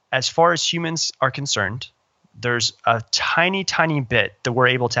as far as humans are concerned, there's a tiny, tiny bit that we're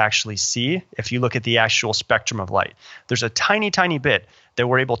able to actually see if you look at the actual spectrum of light. There's a tiny, tiny bit that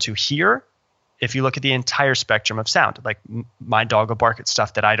we're able to hear if you look at the entire spectrum of sound. Like my dog will bark at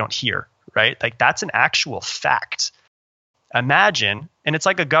stuff that I don't hear, right? Like that's an actual fact. Imagine, and it's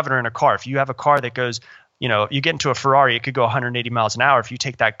like a governor in a car. If you have a car that goes, you get into a Ferrari, it could go 180 miles an hour. If you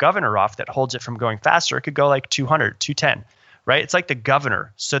take that governor off that holds it from going faster, it could go like 200, 210. Right? It's like the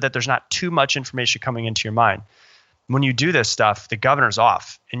governor, so that there's not too much information coming into your mind. When you do this stuff, the governor's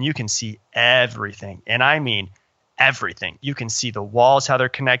off and you can see everything. And I mean everything. You can see the walls, how they're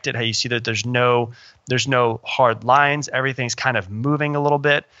connected, how you see that there's no hard lines. Everything's kind of moving a little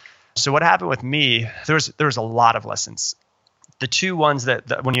bit. So what happened with me, there was a lot of lessons. The two ones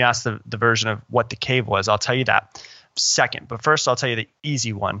that when you ask the version of what the cave was, I'll tell you that second. But first, I'll tell you the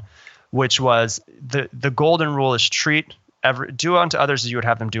easy one, which was the golden rule is do unto others as you would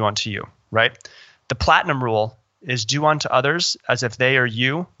have them do unto you, right? The platinum rule is do unto others as if they are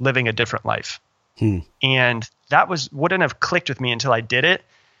you living a different life. And that wouldn't have clicked with me until I did it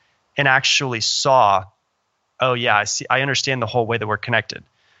and actually saw, oh yeah, I understand the whole way that we're connected.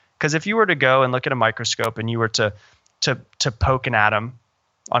 Because if you were to go and look at a microscope and you were to poke an atom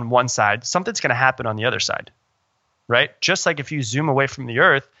on one side, something's going to happen on the other side, right? Just like if you zoom away from the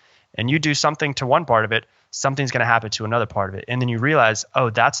earth and you do something to one part of it, something's going to happen to another part of it. And then you realize, oh,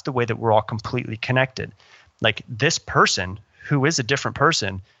 that's the way that we're all completely connected. Like this person who is a different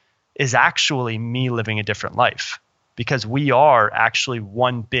person is actually me living a different life, because we are actually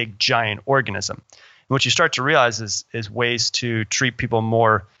one big giant organism. And what you start to realize is ways to treat people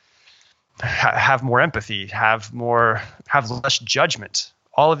more, have more empathy, have less judgment,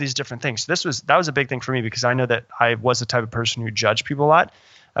 all of these different things. So that was a big thing for me, because I know that I was the type of person who judged people a lot.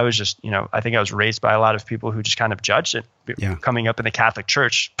 I was just, I think I was raised by a lot of people who just kind of judged it. Yeah. Coming up in the Catholic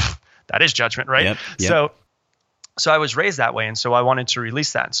Church, that is judgment, right? Yep. So I was raised that way, and so I wanted to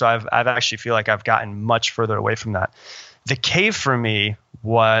release that. So I've actually feel like I've gotten much further away from that. The cave for me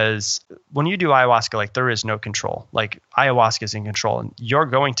was when you do ayahuasca, like there is no control. Like ayahuasca is in control, and you're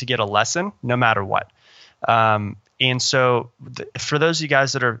going to get a lesson no matter what. And so for those of you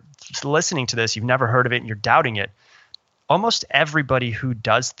guys that are listening to this, you've never heard of it and you're doubting it. Almost everybody who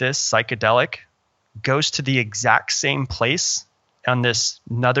does this psychedelic goes to the exact same place on this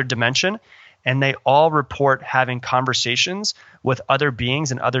another dimension, and they all report having conversations with other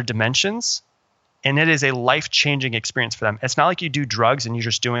beings in other dimensions And it is a life-changing experience for them. It's not like you do drugs and you're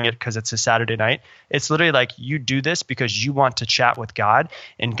just doing it because it's a Saturday night. It's literally like you do this because you want to chat with God,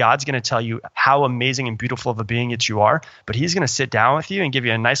 and God's going to tell you how amazing and beautiful of a being that you are. But he's going to sit down with you and give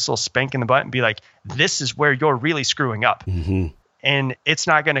you a nice little spank in the butt and be like, this is where you're really screwing up. Mm-hmm. And it's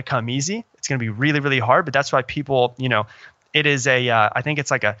not going to come easy. It's going to be really, really hard. But that's why people, it is I think it's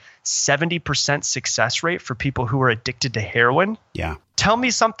like a 70% success rate for people who are addicted to heroin. Yeah. Tell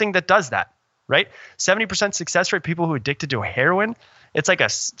me something that does that. Right? 70% success rate, people who are addicted to heroin. It's like a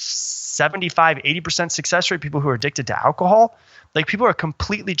 75, 80% success rate, people who are addicted to alcohol. Like people are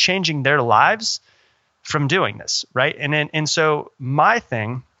completely changing their lives from doing this, right? And so my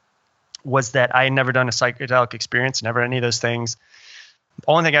thing was that I had never done a psychedelic experience, never any of those things. The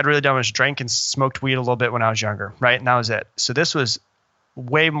only thing I'd really done was drank and smoked weed a little bit when I was younger, right? And that was it. So this was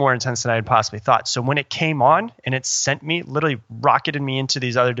way more intense than I had possibly thought. So when it came on and it sent me, literally rocketed me into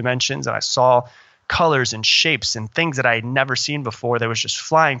these other dimensions, and I saw colors and shapes and things that I had never seen before that was just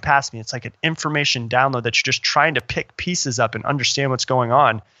flying past me. It's like an information download that you're just trying to pick pieces up and understand what's going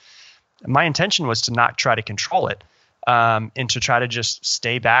on. My intention was to not try to control it, and to try to just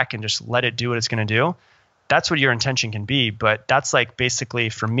stay back and just let it do what it's going to do. That's what your intention can be. But that's like basically,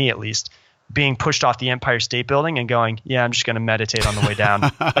 for me at least, being pushed off the Empire State Building and going, yeah, I'm just going to meditate on the way down.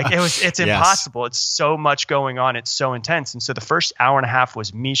 Like it's impossible. It's so much going on. It's so intense. And so the first hour and a half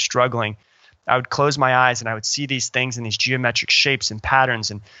was me struggling. I would close my eyes and I would see these things and these geometric shapes and patterns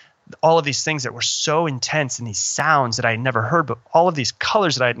and all of these things that were so intense, and these sounds that I had never heard, but all of these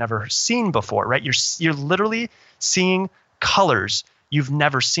colors that I had never seen before, right? You're literally seeing colors you've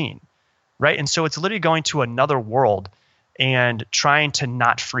never seen, right? And so it's literally going to another world and trying to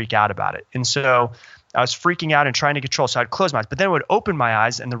not freak out about it. And so I was freaking out and trying to control. So I'd close my eyes, but then I would open my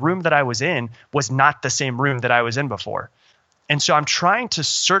eyes, and the room that I was in was not the same room that I was in before. And so I'm trying to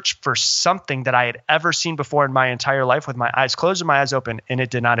search for something that I had ever seen before in my entire life with my eyes closed and my eyes open, and it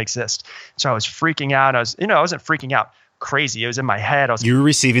did not exist. So I was freaking out. I wasn't freaking out crazy. It was in my head. You were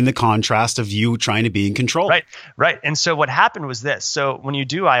receiving the contrast of you trying to be in control. Right. And so what happened was this. So when you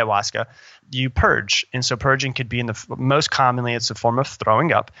do ayahuasca, you purge. And so purging could be most commonly it's a form of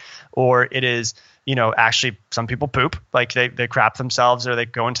throwing up, or it is, actually some people poop, like they crap themselves, or they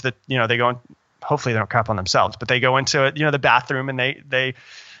go into hopefully they don't crap on themselves, but they go into the bathroom and they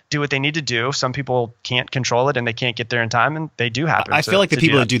do what they need to do. Some people can't control it and they can't get there in time, and they do happen. I feel like the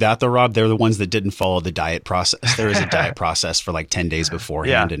people that do that though, Rob, they're the ones that didn't follow the diet process. There is a diet process for like 10 days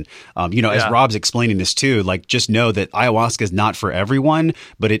beforehand. Yeah. And, as Rob's explaining this too, like just know that ayahuasca is not for everyone,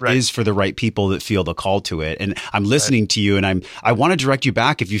 but it is for the right people that feel the call to it. And I'm listening to you, and I want to direct you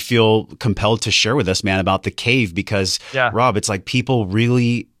back if you feel compelled to share with us, man, about the cave, because Rob, it's like people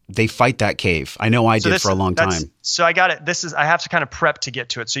really, they fight that cave. I know I did for a long time. So I got it. I have to kind of prep to get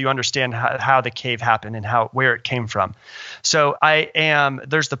to it so you understand how the cave happened and where it came from. So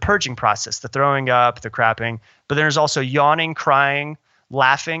there's the purging process, the throwing up, the crapping, but there's also yawning, crying,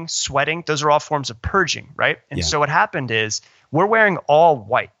 laughing, sweating. Those are all forms of purging, right? And so what happened is we're wearing all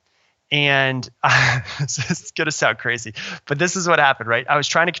white. And it's going to sound crazy, but this is what happened, right? I was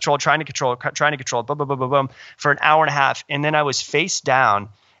trying to control, boom, boom, boom, boom, boom, for an hour and a half. And then I was face down.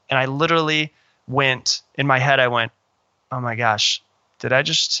 And I literally went, in my head, I went, oh my gosh, did I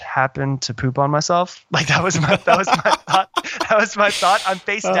just happen to poop on myself? Like that was my thought. That was my thought. I'm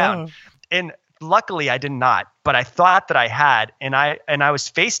face down. And luckily I did not, but I thought that I had, and I was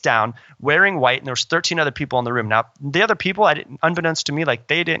face down wearing white, and there was 13 other people in the room. Now, the other people, unbeknownst to me, like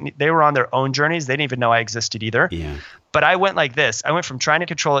they were on their own journeys. They didn't even know I existed either. Yeah. But I went like this. I went from trying to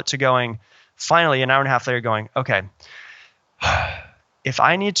control it to going, finally, an hour and a half later going, okay, if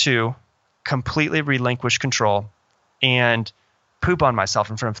I need to completely relinquish control and poop on myself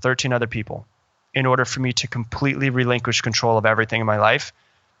in front of 13 other people in order for me to completely relinquish control of everything in my life,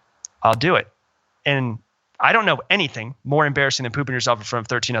 I'll do it. And I don't know anything more embarrassing than pooping yourself in front of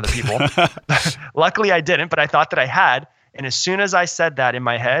 13 other people. Luckily I didn't, but I thought that I had. And as soon as I said that in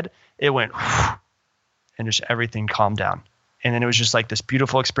my head, it went and just everything calmed down. And then it was just like this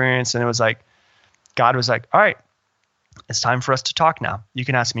beautiful experience. And it was like, God was like, all right, it's time for us to talk now. You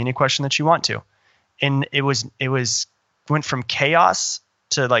can ask me any question that you want to. And it went from chaos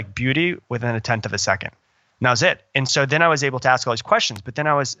to like beauty within 1/10 of a second. And that was it. And so then I was able to ask all these questions, but then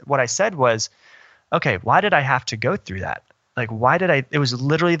what I said was, okay, why did I have to go through that? Like, it was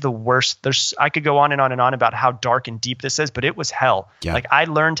literally the worst. I could go on and on and on about how dark and deep this is, but it was hell. Yeah. Like I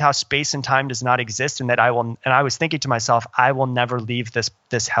learned how space and time does not exist, and that I was thinking to myself, I will never leave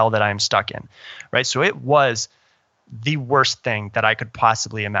this hell that I am stuck in. Right. So it was the worst thing that I could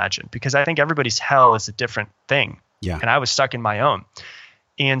possibly imagine, because I think everybody's hell is a different thing. Yeah. And I was stuck in my own.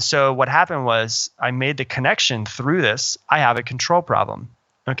 And so what happened was I made the connection through this. I have a control problem.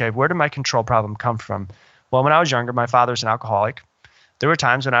 Okay, where did my control problem come from? Well, when I was younger, my father's an alcoholic. There were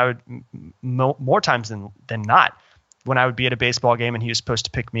times when I would, more times than not, when I would be at a baseball game and he was supposed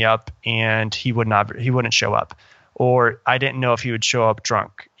to pick me up and he wouldn't show up. Or I didn't know if he would show up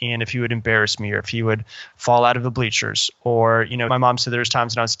drunk and if he would embarrass me or if he would fall out of the bleachers. Or, my mom said there was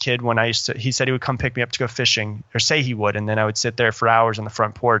times when I was a kid when he said he would come pick me up to go fishing, or say he would. And then I would sit there for hours on the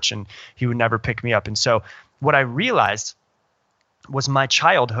front porch and he would never pick me up. And so what I realized was my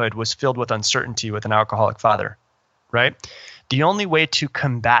childhood was filled with uncertainty with an alcoholic father, right? The only way to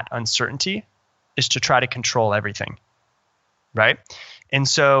combat uncertainty is to try to control everything, right? And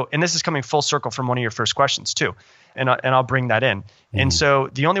so, and this is coming full circle from one of your first questions too. And I'll bring that in. And so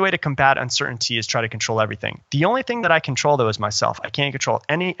the only way to combat uncertainty is try to control everything. The only thing that I control though is myself. I can't control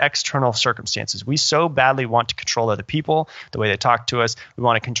any external circumstances. We so badly want to control other people, the way they talk to us. We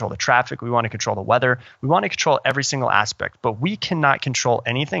want to control the traffic. We want to control the weather. We want to control every single aspect, but we cannot control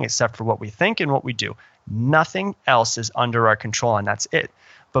anything except for what we think and what we do. Nothing else is under our control, and that's it.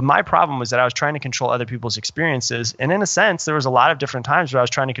 But my problem was that I was trying to control other people's experiences. And in a sense, there was a lot of different times where I was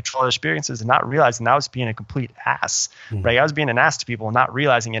trying to control their experiences and not realizing that I was being a complete ass, right? I was being an ass to people and not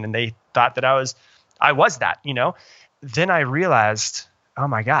realizing it. And they thought that I was that, Then I realized, oh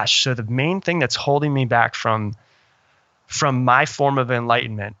my gosh. So the main thing that's holding me back from my form of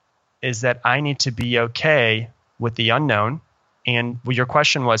enlightenment is that I need to be okay with the unknown. And your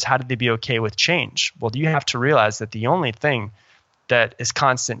question was, how did they be okay with change? Well, you have to realize that the only thing that is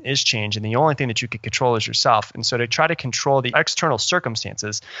constant is change, and the only thing that you can control is yourself. And so to try to control the external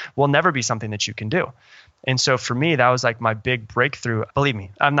circumstances will never be something that you can do. And so for me, that was like my big breakthrough. Believe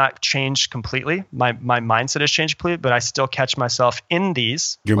me, I'm not changed completely. My mindset has changed completely, but I still catch myself in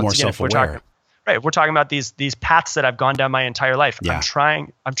these. You're more self-aware. Right. We're talking about these paths that I've gone down my entire life. Yeah.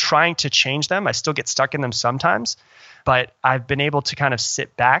 I'm trying to change them. I still get stuck in them sometimes, but I've been able to kind of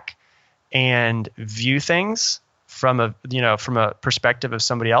sit back and view things from a perspective of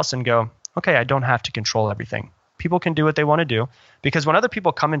somebody else and go, okay, I don't have to control everything. People can do what they want to do, because when other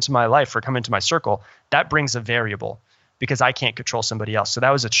people come into my life or come into my circle, that brings a variable because I can't control somebody else. So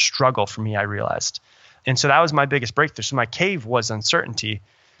that was a struggle for me, I realized. And so that was my biggest breakthrough. So my cave was uncertainty.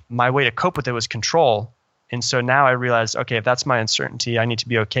 My way to cope with it was control. And so now I realized, okay, if that's my uncertainty, I need to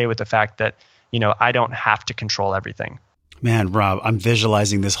be okay with the fact that, I don't have to control everything. Man, Rob, I'm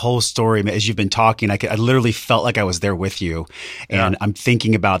visualizing this whole story as you've been talking. I literally felt like I was there with you. And I'm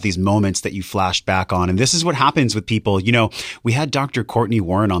thinking about these moments that you flashed back on. And this is what happens with people. We had Dr. Courtney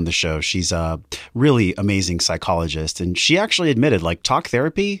Warren on the show. She's a really amazing psychologist. And she actually admitted, talk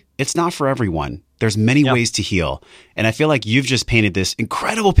therapy, it's not for everyone. There's many ways to heal. And I feel like you've just painted this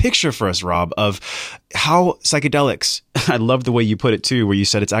incredible picture for us, Rob, of how psychedelics, I love the way you put it too, where you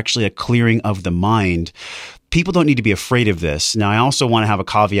said it's actually a clearing of the mind. People don't need to be afraid of this. Now, I also want to have a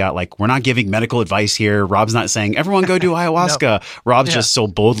caveat, we're not giving medical advice here. Rob's not saying everyone go do ayahuasca. No. Rob's just so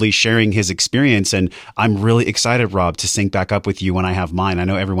boldly sharing his experience. And I'm really excited, Rob, to sync back up with you when I have mine. I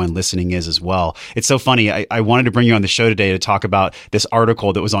know everyone listening is as well. It's so funny. I wanted to bring you on the show today to talk about this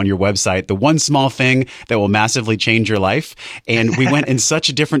article that was on your website, the one small thing that will massively change your life. And we went in such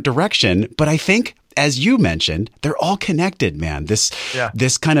a different direction. But I think, as you mentioned, they're all connected, man. This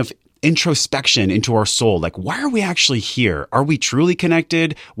kind of introspection into our soul. Why are we actually here? Are we truly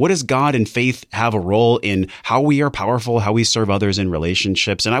connected? What does God and faith have a role in how we are powerful, how we serve others in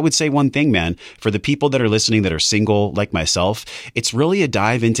relationships? And I would say one thing, man, for the people that are listening that are single like myself, it's really a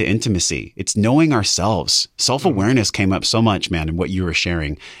dive into intimacy. It's knowing ourselves. Self-awareness came up so much, man, in what you were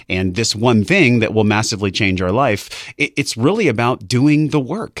sharing. And this one thing that will massively change our life, it's really about doing the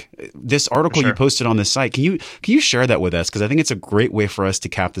work. This article you posted on this site, can you share that with us? Because I think it's a great way for us to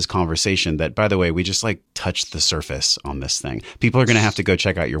cap this conversation that, by the way, we just touched the surface on this thing. People are going to have to go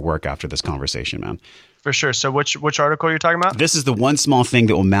check out your work after this conversation, man. For sure. So which article are you talking about? This is the one small thing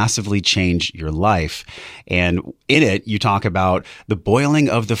that will massively change your life. And in it, you talk about the boiling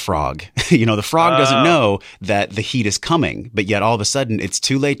of the frog. The frog doesn't know that the heat is coming, but yet all of a sudden it's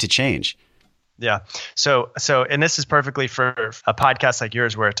too late to change. Yeah. So, and this is perfectly for a podcast like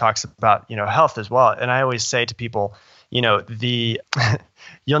yours where it talks about, health as well. And I always say to people, you'll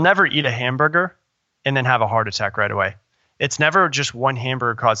never eat a hamburger and then have a heart attack right away. It's never just one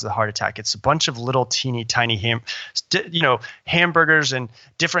hamburger causes a heart attack. It's a bunch of little teeny tiny hamburgers and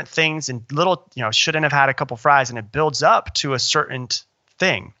different things and little, shouldn't have had a couple fries, and it builds up to a certain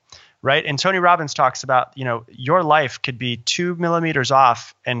thing, right? And Tony Robbins talks about, your life could be 2 millimeters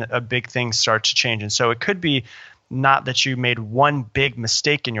off and a big thing starts to change. And so it could be not that you made one big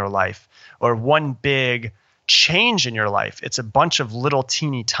mistake in your life or one big change in your life. It's a bunch of little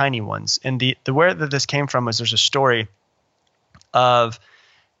teeny tiny ones. And the where that this came from was there's a story of,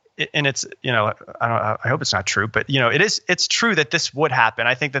 and it's, I hope it's not true, but it's true that this would happen.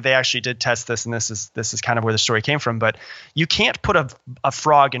 I think that they actually did test this, and this is kind of where the story came from. But you can't put a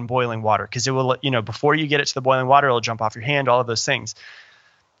frog in boiling water, because it will, before you get it to the boiling water, it'll jump off your hand, all of those things.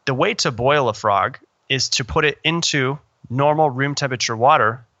 The way to boil a frog is to put it into normal room temperature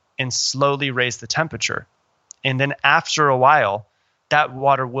water and slowly raise the temperature. And then after a while, that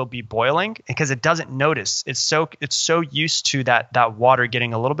water will be boiling, because it doesn't notice. It's so used to that water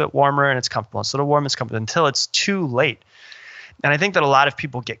getting a little bit warmer, and it's comfortable. It's a little warm, it's comfortable, until it's too late. And I think that a lot of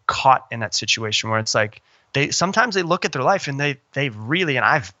people get caught in that situation where it's like sometimes they look at their life and they really, and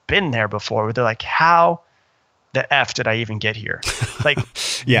I've been there before, where they're like, how the F did I even get here? Like,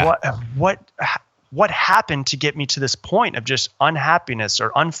 yeah. What happened to get me to this point of just unhappiness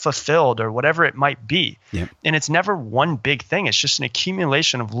or unfulfilled or whatever it might be? Yep. And it's never one big thing. It's just an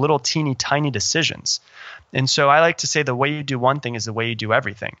accumulation of little teeny tiny decisions. And so I like to say the way you do one thing is the way you do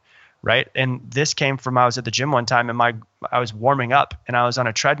everything, right? And this came from, I was at the gym one time and I was warming up and I was on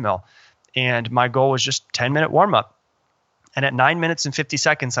a treadmill, and my goal was just 10-minute warm up. And at 9 minutes and 50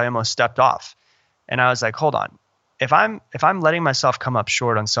 seconds, I almost stepped off. And I was like, hold on. If I'm letting myself come up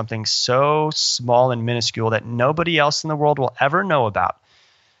short on something so small and minuscule that nobody else in the world will ever know about,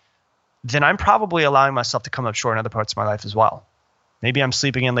 then I'm probably allowing myself to come up short in other parts of my life as well. Maybe I'm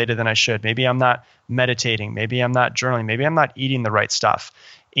sleeping in later than I should. Maybe I'm not meditating. Maybe I'm not journaling. Maybe I'm not eating the right stuff.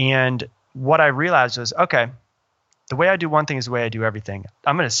 And what I realized was, okay, the way I do one thing is the way I do everything.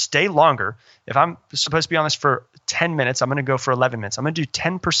 I'm going to stay longer. If I'm supposed to be on this for 10 minutes, I'm going to go for 11 minutes. I'm going to do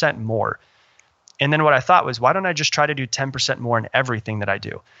 10% more. And then what I thought was, why don't I just try to do 10% more in everything that I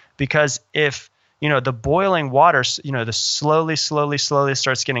do? Because if, the boiling water, the slowly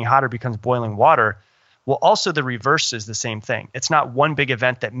starts getting hotter, becomes boiling water. Well, also the reverse is the same thing. It's not one big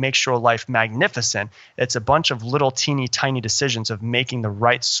event that makes your life magnificent. It's a bunch of little teeny tiny decisions of making the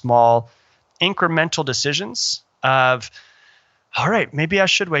right small incremental decisions of, all right, maybe I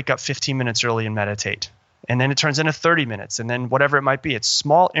should wake up 15 minutes early and meditate. And then it turns into 30 minutes, and then whatever it might be. It's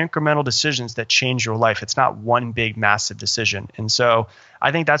small incremental decisions that change your life. It's not one big massive decision. And so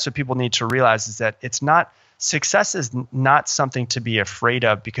I think that's what people need to realize, is that success is not something to be afraid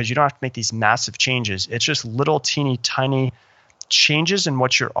of, because you don't have to make these massive changes. It's just little teeny tiny changes in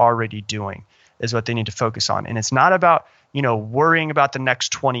what you're already doing is what they need to focus on. And it's not about, worrying about the next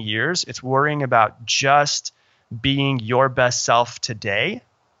 20 years. It's worrying about just being your best self today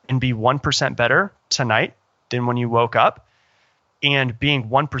and be 1% better tonight than when you woke up, and being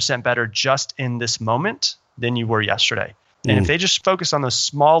 1% better just in this moment than you were yesterday. And if they just focus on those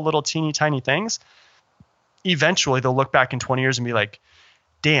small little teeny tiny things, eventually they'll look back in 20 years and be like,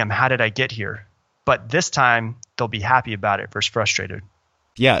 damn, how did I get here? But this time they'll be happy about it versus frustrated.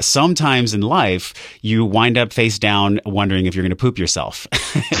 Yeah, sometimes in life, you wind up face down wondering if you're going to poop yourself.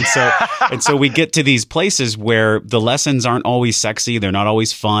 and so we get to these places where the lessons aren't always sexy. They're not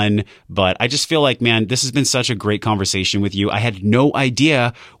always fun. But I just feel like, man, this has been such a great conversation with you. I had no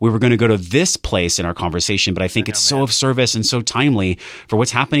idea we were going to go to this place in our conversation, but I think it's so of service and so timely for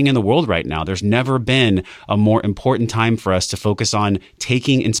what's happening in the world right now. There's never been a more important time for us to focus on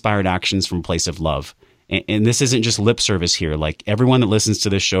taking inspired actions from a place of love. And this isn't just lip service here. Like, everyone that listens to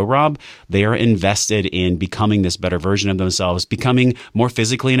this show, Rob, they are invested in becoming this better version of themselves, becoming more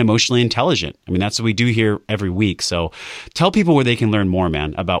physically and emotionally intelligent. I mean, that's what we do here every week. So tell people where they can learn more,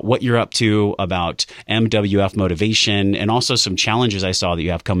 man, about what you're up to, about MWF Motivation, and also some challenges I saw that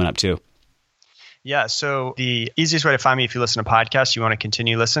you have coming up too. Yeah. So the easiest way to find me, if you listen to podcasts, you want to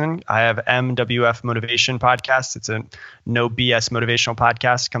continue listening, I have MWF Motivation Podcast. It's a no BS motivational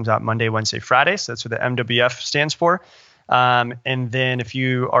podcast. It comes out Monday, Wednesday, Friday. So that's what the MWF stands for. And then if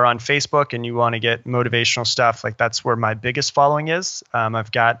you are on Facebook and you want to get motivational stuff, like, that's where my biggest following is.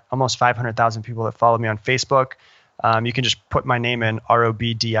 I've got almost 500,000 people that follow me on Facebook. You can just put my name in,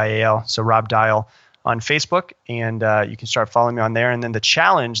 ROBDIAL, so Rob Dial, on Facebook, and you can start following me on there. And then the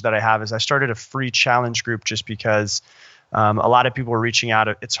challenge that I have is I started a free challenge group just because a lot of people were reaching out.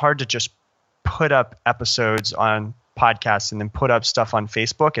 It's hard to just put up episodes on podcasts and then put up stuff on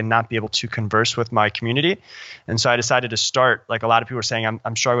Facebook and not be able to converse with my community. And so I decided to start, like, a lot of people were saying,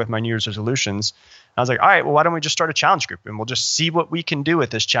 I'm struggling with my New Year's resolutions. And I was like, all right, well, why don't we just start a challenge group, and we'll just see what we can do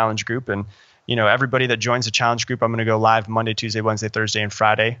with this challenge group. And everybody that joins the challenge group, I'm going to go live Monday, Tuesday, Wednesday, Thursday, and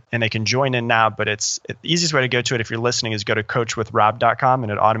Friday. And they can join in now, but the easiest way to go to it, if you're listening, is go to coachwithrob.com,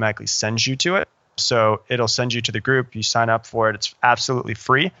 and it automatically sends you to it. So it'll send you to the group. You sign up for it. It's absolutely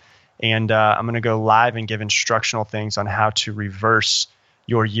free. And I'm going to go live and give instructional things on how to reverse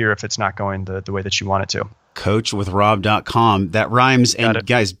your year if it's not going the way that you want it to. coachwithrob.com. That rhymes. And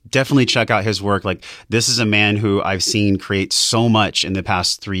guys, definitely check out his work. Like, this is a man who I've seen create so much in the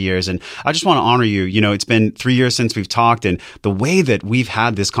past 3 years. And I just want to honor you. You know, it's been 3 years since we've talked, and the way that we've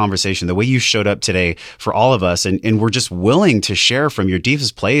had this conversation, the way you showed up today for all of us, and we're just willing to share from your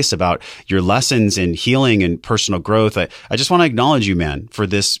deepest place about your lessons in healing and personal growth. I just want to acknowledge you, man, for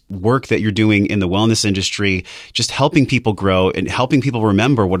this work that you're doing in the wellness industry, just helping people grow and helping people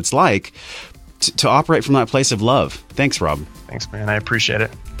remember what it's like to operate from that place of love. Thanks, Rob. Thanks, man. I appreciate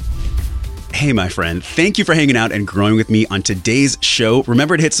it. Hey, my friend, thank you for hanging out and growing with me on today's show.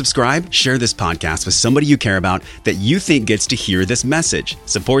 Remember to hit subscribe, share this podcast with somebody you care about that you think gets to hear this message.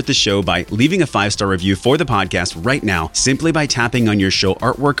 Support the show by leaving a 5-star review for the podcast right now, simply by tapping on your show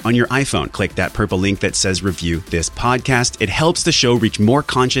artwork on your iPhone. Click that purple link that says review this podcast. It helps the show reach more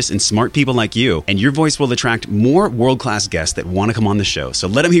conscious and smart people like you, and your voice will attract more world-class guests that want to come on the show. So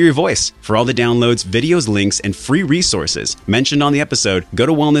let them hear your voice. For all the downloads, videos, links, and free resources mentioned on the episode, go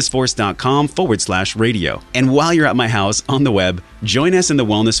to wellnessforce.com/radio. And while you're at my house on the web, join us in the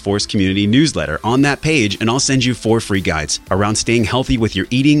Wellness Force community newsletter on that page, and I'll send you 4 free guides around staying healthy with your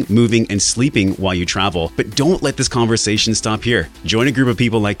eating, moving, and sleeping while you travel. But don't let this conversation stop here. Join a group of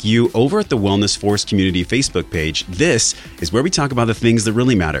people like you over at the Wellness Force community Facebook page. This is where we talk about the things that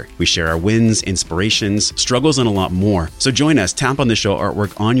really matter. We share our wins, inspirations, struggles, and a lot more. So join us, tap on the show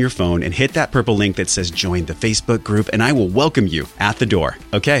artwork on your phone, and hit that purple link that says join the Facebook group, and I will welcome you at the door.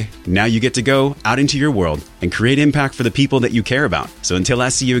 Okay, now you get to go out into your world and create impact for the people that you care about. So until I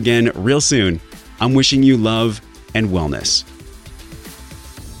see you again real soon, I'm wishing you love and wellness.